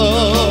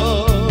wonderful.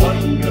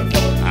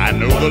 I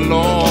know the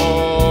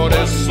Lord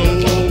is so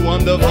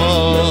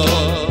wonderful.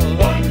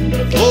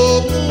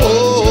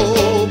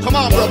 Oh, come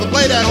on, brother,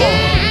 play that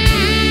horn.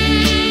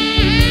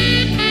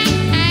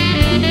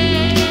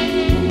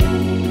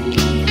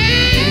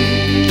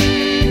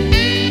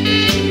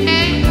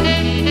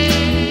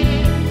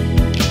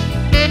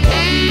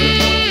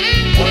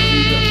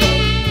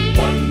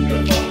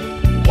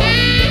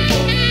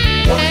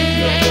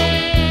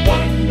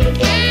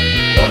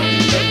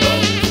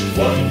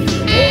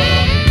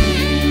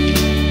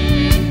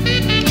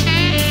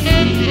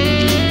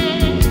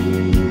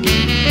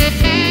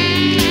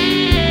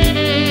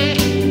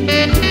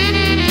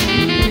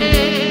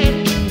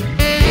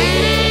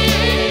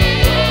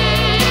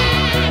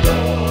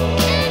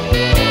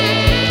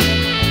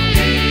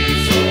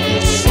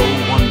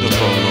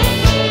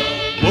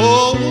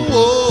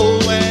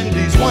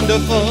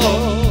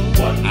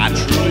 I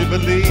truly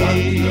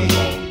believe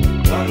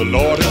the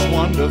Lord is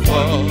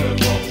wonderful.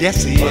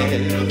 Yes, He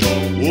is.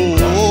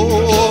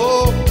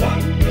 Oh,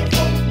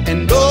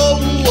 and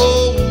oh,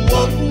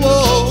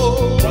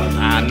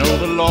 I know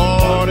the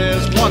Lord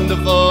is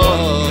wonderful.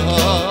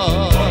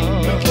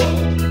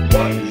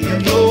 You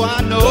know,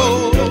 I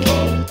know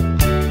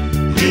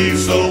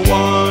He's so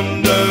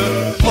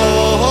wonderful.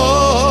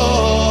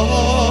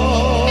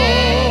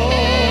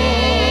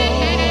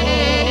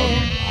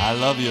 I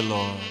love you,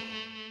 Lord.